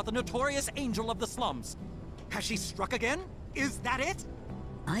you know about the notorious Angel of the Slums? Has she struck again? Is that it?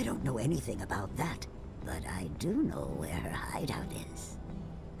 I don't know anything about that, but I do know where her hideout is.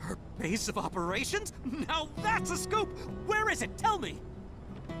 Her base of operations? Now that's a scoop! Where is it? Tell me!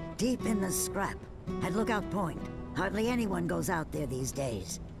 Deep in the scrap, at Lookout Point. Hardly anyone goes out there these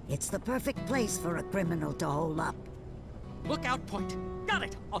days. It's the perfect place for a criminal to hole up. Lookout Point. Got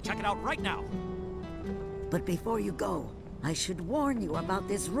it! I'll check it out right now. But before you go, I should warn you about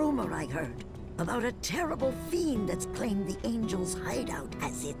this rumor I heard. About a terrible fiend that's claimed the Angel's hideout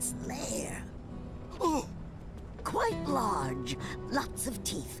as its lair. Oh! Quite large, lots of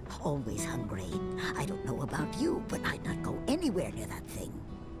teeth, always hungry. I don't know about you, but I'd not go anywhere near that thing.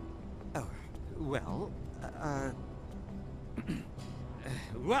 Oh, well,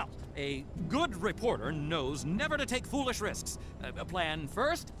 well, a good reporter knows never to take foolish risks. Plan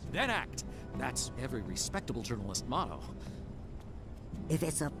first, then act. That's every respectable journalist motto. If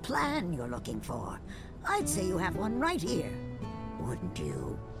it's a plan you're looking for, I'd say you have one right here. Wouldn't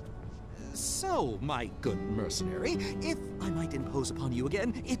you? So, my good mercenary, if I might impose upon you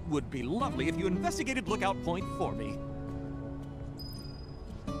again, it would be lovely if you investigated Lookout Point for me.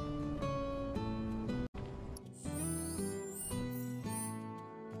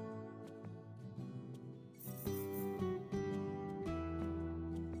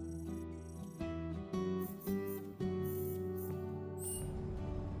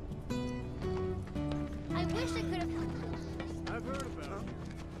 I wish I could have. I've heard about it.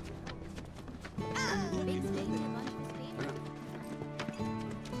 Big steak and a bunch of favorites.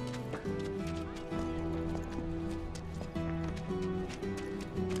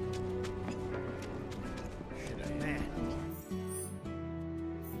 Man.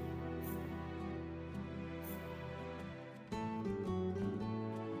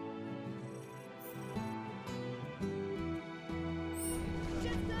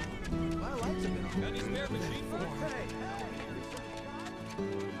 My lights have been on. Any spare machine for today?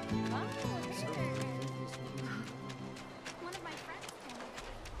 One of my friends told me.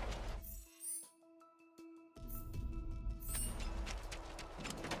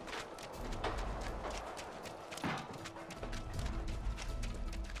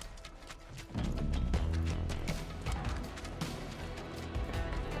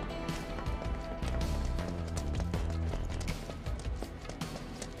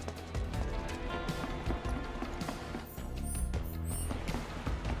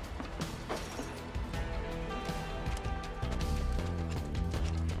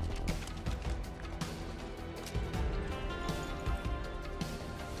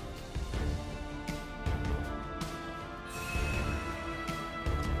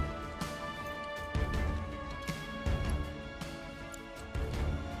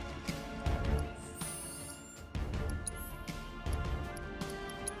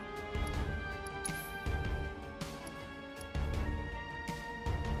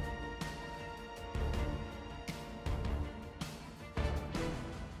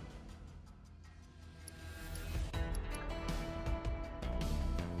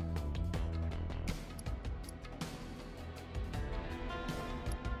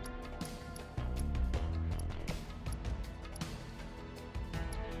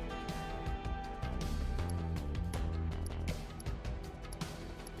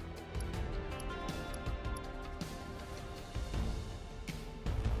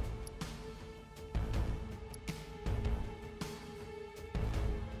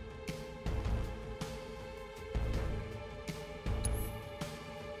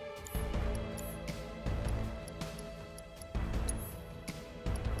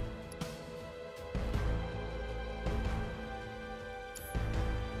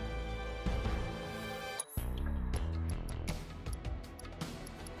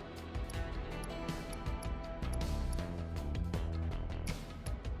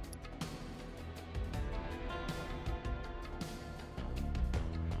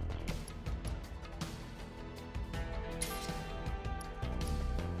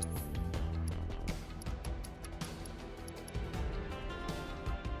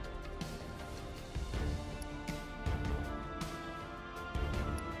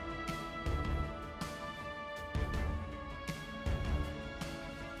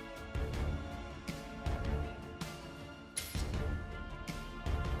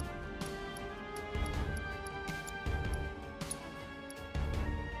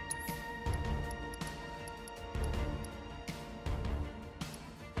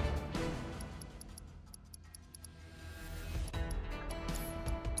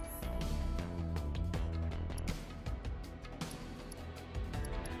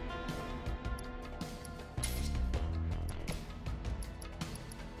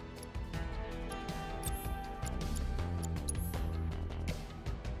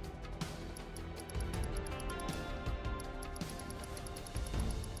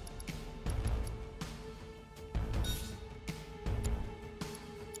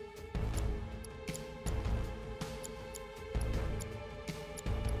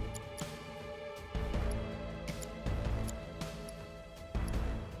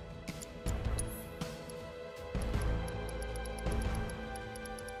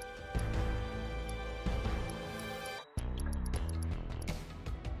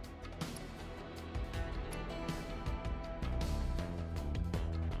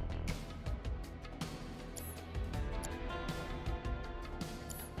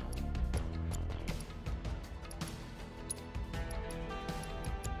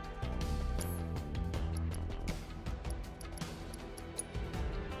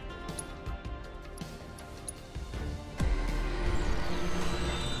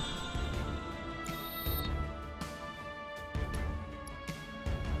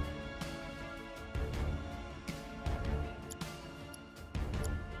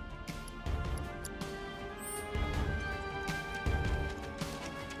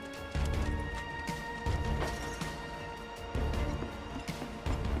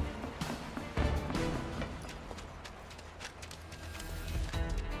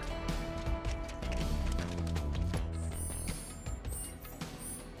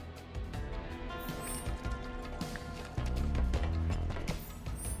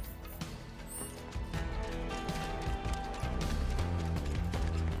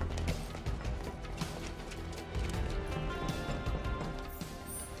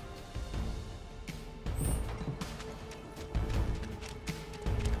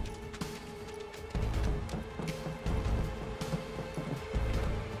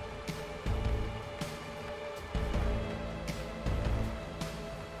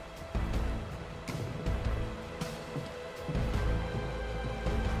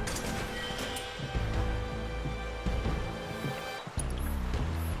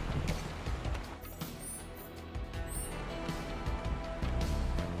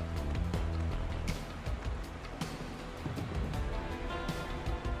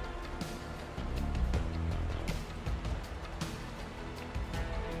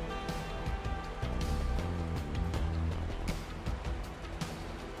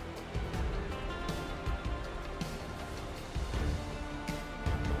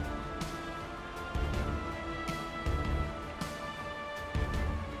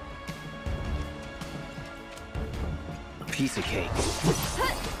 piece of cake.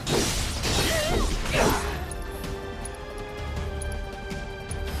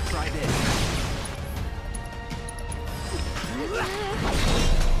 Try this.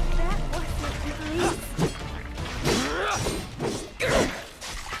 That wasn't nice.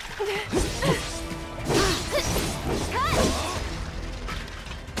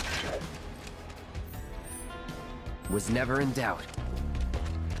 Was never in doubt.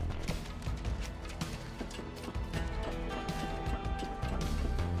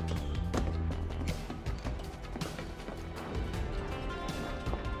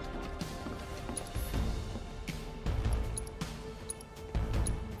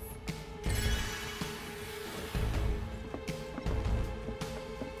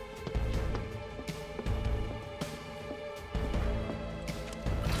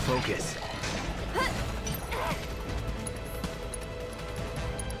 Focus.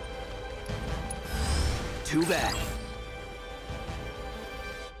 Too bad.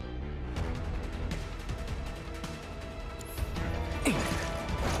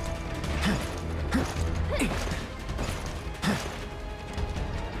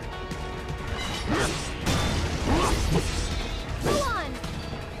 Go on.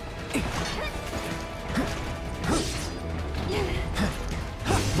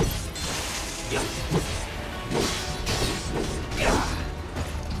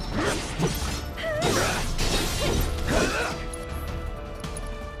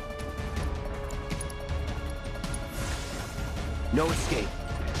 No escape.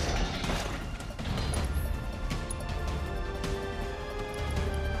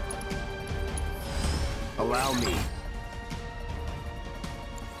 Allow me.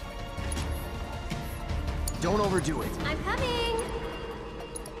 Don't overdo it. I'm coming.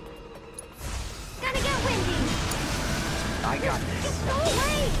 Gonna get windy. I got this. Go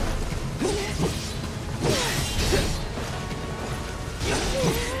away.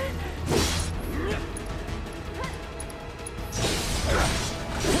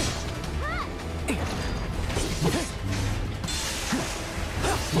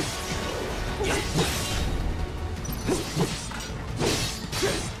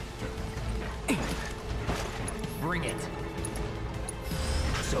 Bring it.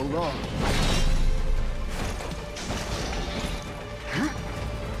 So long.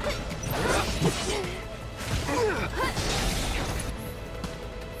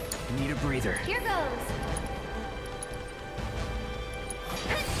 Need a breather. Here goes.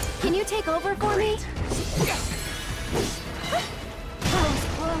 Can you take over for me? That was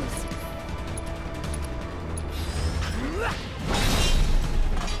close.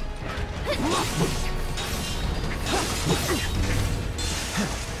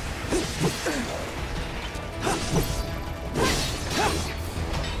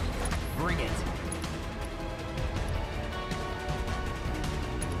 Bring it.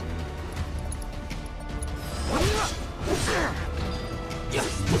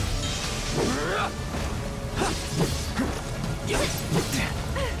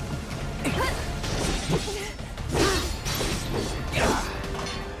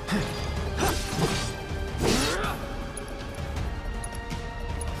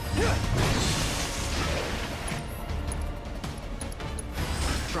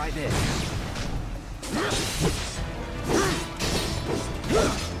 Try this.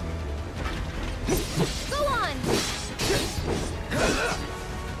 Go on.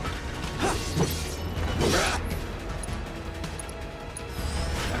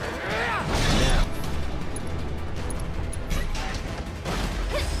 Now.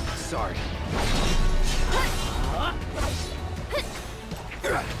 Sorry.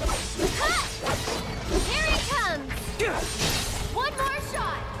 Here he comes. One more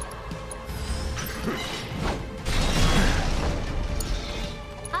shot.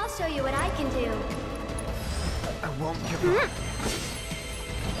 I'll show you what I can do. I won't give up.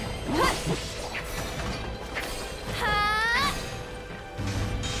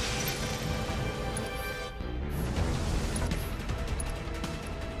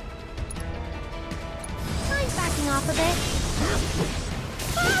 Mine's backing off a bit.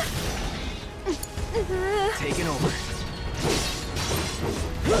 Taking over.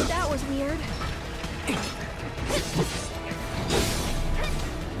 That was weird.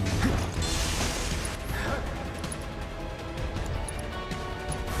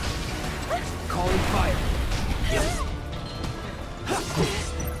 Calling fire.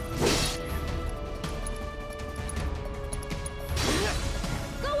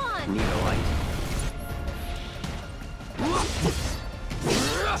 Go on. Need a light.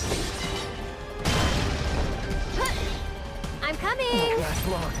 I'm coming. Won't last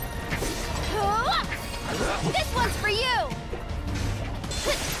long. This one's for you.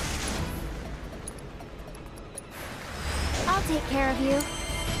 take care of you.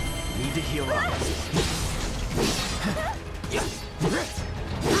 Need to heal up.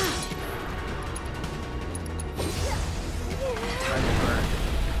 Time to burn.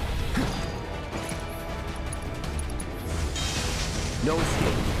 No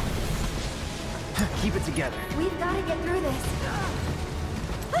escape. Keep it together. We've got to get through this.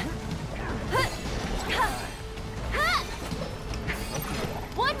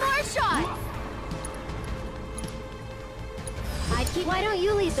 One more shot! Why don't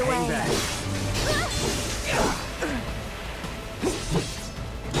you lead the Hang way? back.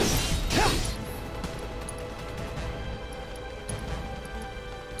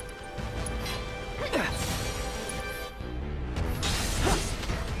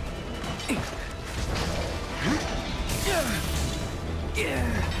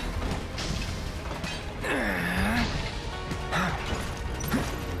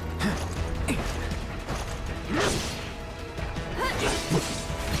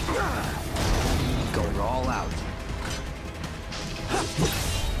 Going all out.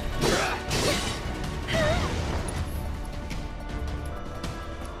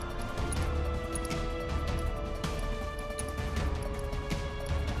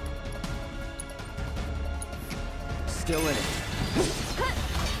 Still in it.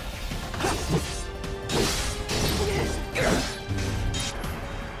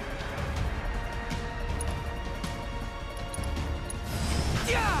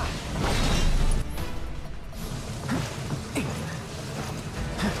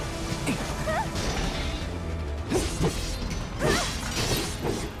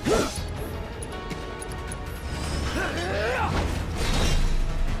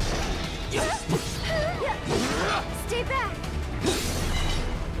 Stay back.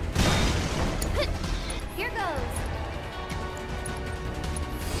 Here goes.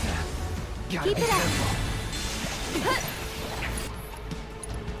 Gotta Keep be it up. careful.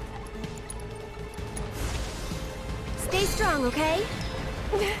 Stay strong, okay?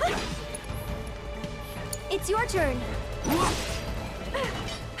 It's your turn.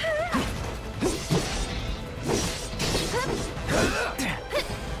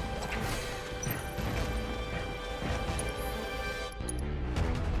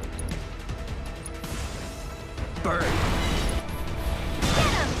 Burn.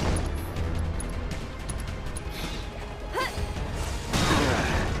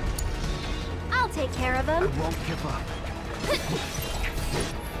 I'll take care of I him. won't give up.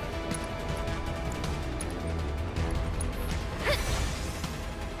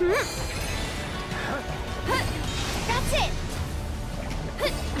 That's it.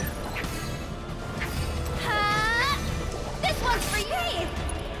 This one's for you.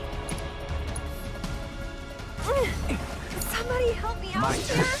 Somebody help me out My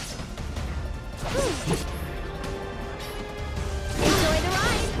here. Enjoy the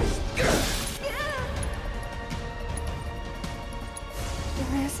ride.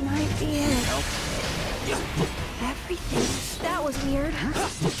 This might be it. Help. Everything. That was weird.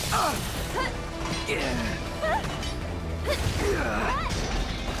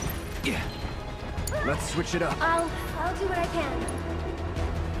 Let's switch it up. I'll do what I can.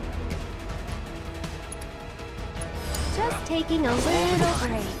 Just taking a little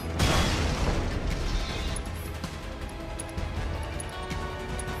break.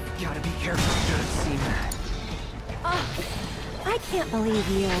 Gotta be careful. Should have seen that. Oh, I can't believe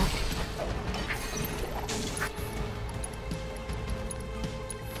you.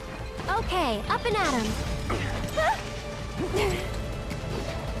 Okay, up and at 'em.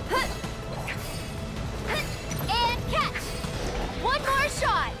 And catch! One more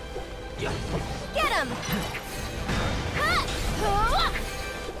shot! Get him!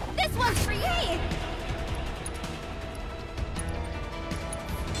 This one's for you!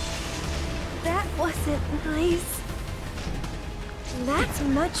 That wasn't nice. That's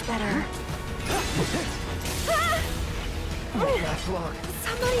much better. Won't last long.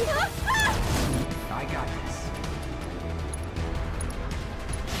 Somebody... I got this.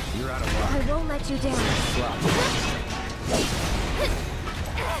 You're out of luck. I won't let you down. Swap.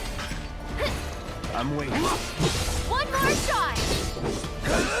 I'm waiting. One more shot!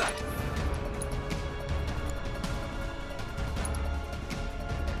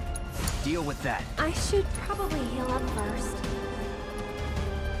 Deal with that. I should probably heal up first.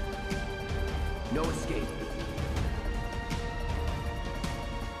 No escape.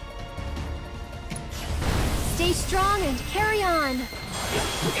 Stay strong and carry on.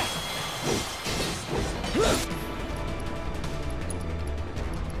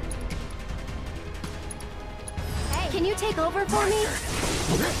 Hey, can you take over for me?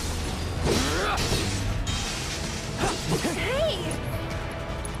 Hey!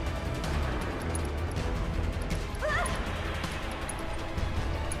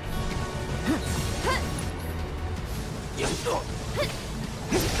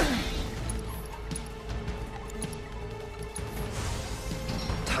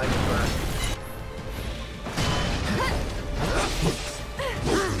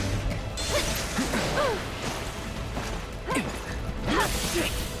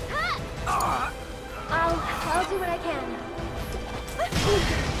 I'll do what I can.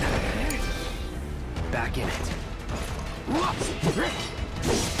 Back in it.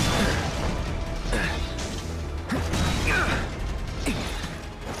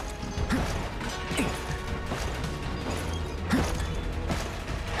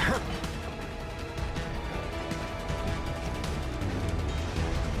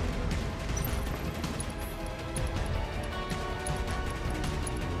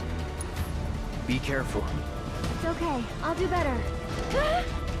 Be careful. It's okay. I'll do better.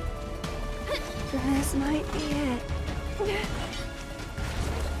 This might be it.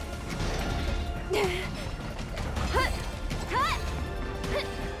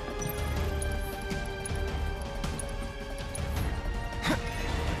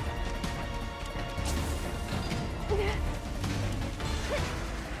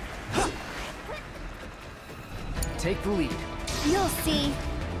 Take the lead. You'll see.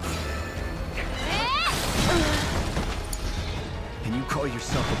 And you call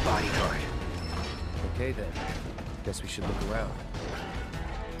yourself a bodyguard? Okay then. Guess we should look around.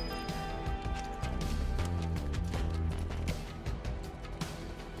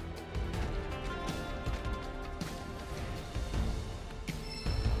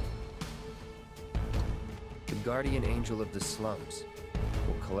 The guardian angel of the slums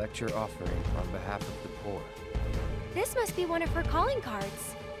will collect your offering on behalf of the poor. This must be one of her calling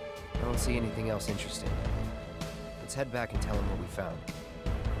cards. I don't see anything else interesting. Let's head back and tell him what we found.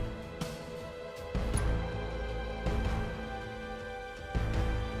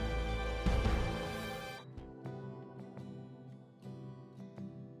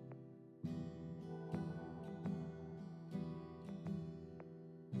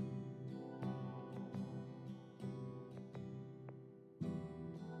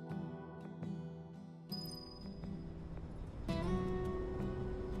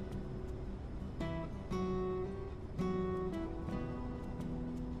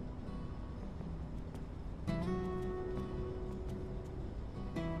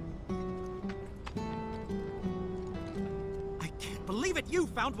 Believe it, you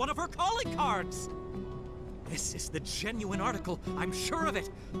found one of her calling cards! This is the genuine article, I'm sure of it.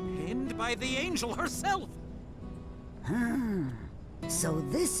 Pinned by the angel herself! So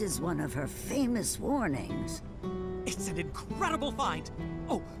this is one of her famous warnings. It's an incredible find!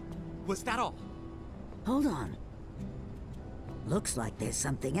 Oh, was that all? Hold on. Looks like there's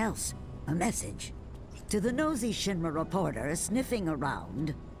something else. A message. To the nosy Shinra reporter sniffing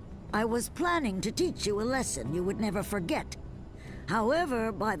around, I was planning to teach you a lesson you would never forget.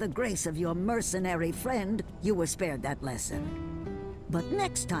 However, by the grace of your mercenary friend, you were spared that lesson. But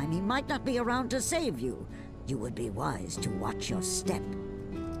next time he might not be around to save you. You would be wise to watch your step.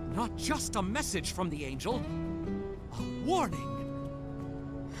 Not just a message from the angel, a warning.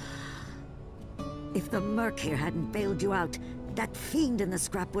 If the Merc here hadn't bailed you out, that fiend in the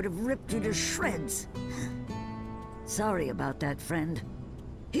scrap would have ripped you to shreds. Sorry about that, friend.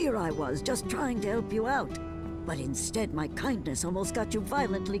 Here I was, just trying to help you out. But instead, my kindness almost got you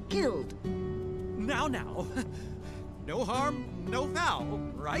violently killed. Now. No harm, no foul,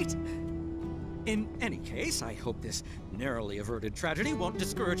 right? In any case, I hope this narrowly averted tragedy won't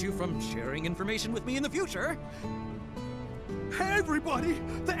discourage you from sharing information with me in the future. Hey, everybody!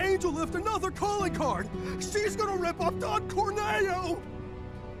 The angel left another calling card! She's gonna rip off Don Corneo!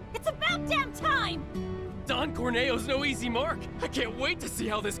 It's about damn time! Don Corneo's no easy mark. I can't wait to see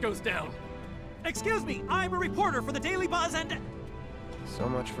how this goes down. Excuse me, I'm a reporter for the Daily Buzz and... So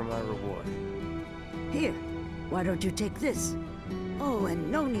much for my reward. Here, why don't you take this? Oh,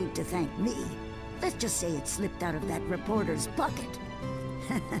 and no need to thank me. Let's just say it slipped out of that reporter's pocket.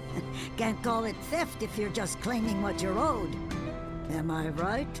 Can't call it theft if you're just claiming what you're owed. Am I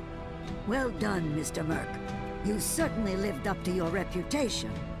right? Well done, Mr. Merc. You certainly lived up to your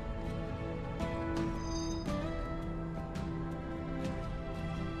reputation.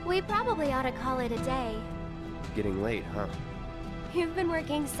 We probably ought to call it a day. Getting late, huh? You've been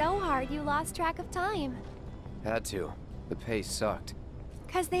working so hard you lost track of time. Had to. The pay sucked.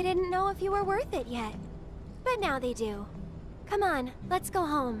 'Cause they didn't know if you were worth it yet. But now they do. Come on, let's go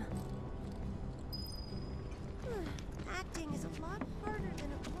home. Acting is a lot harder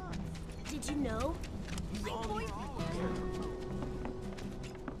than it looks. Did you know? My boyfriend...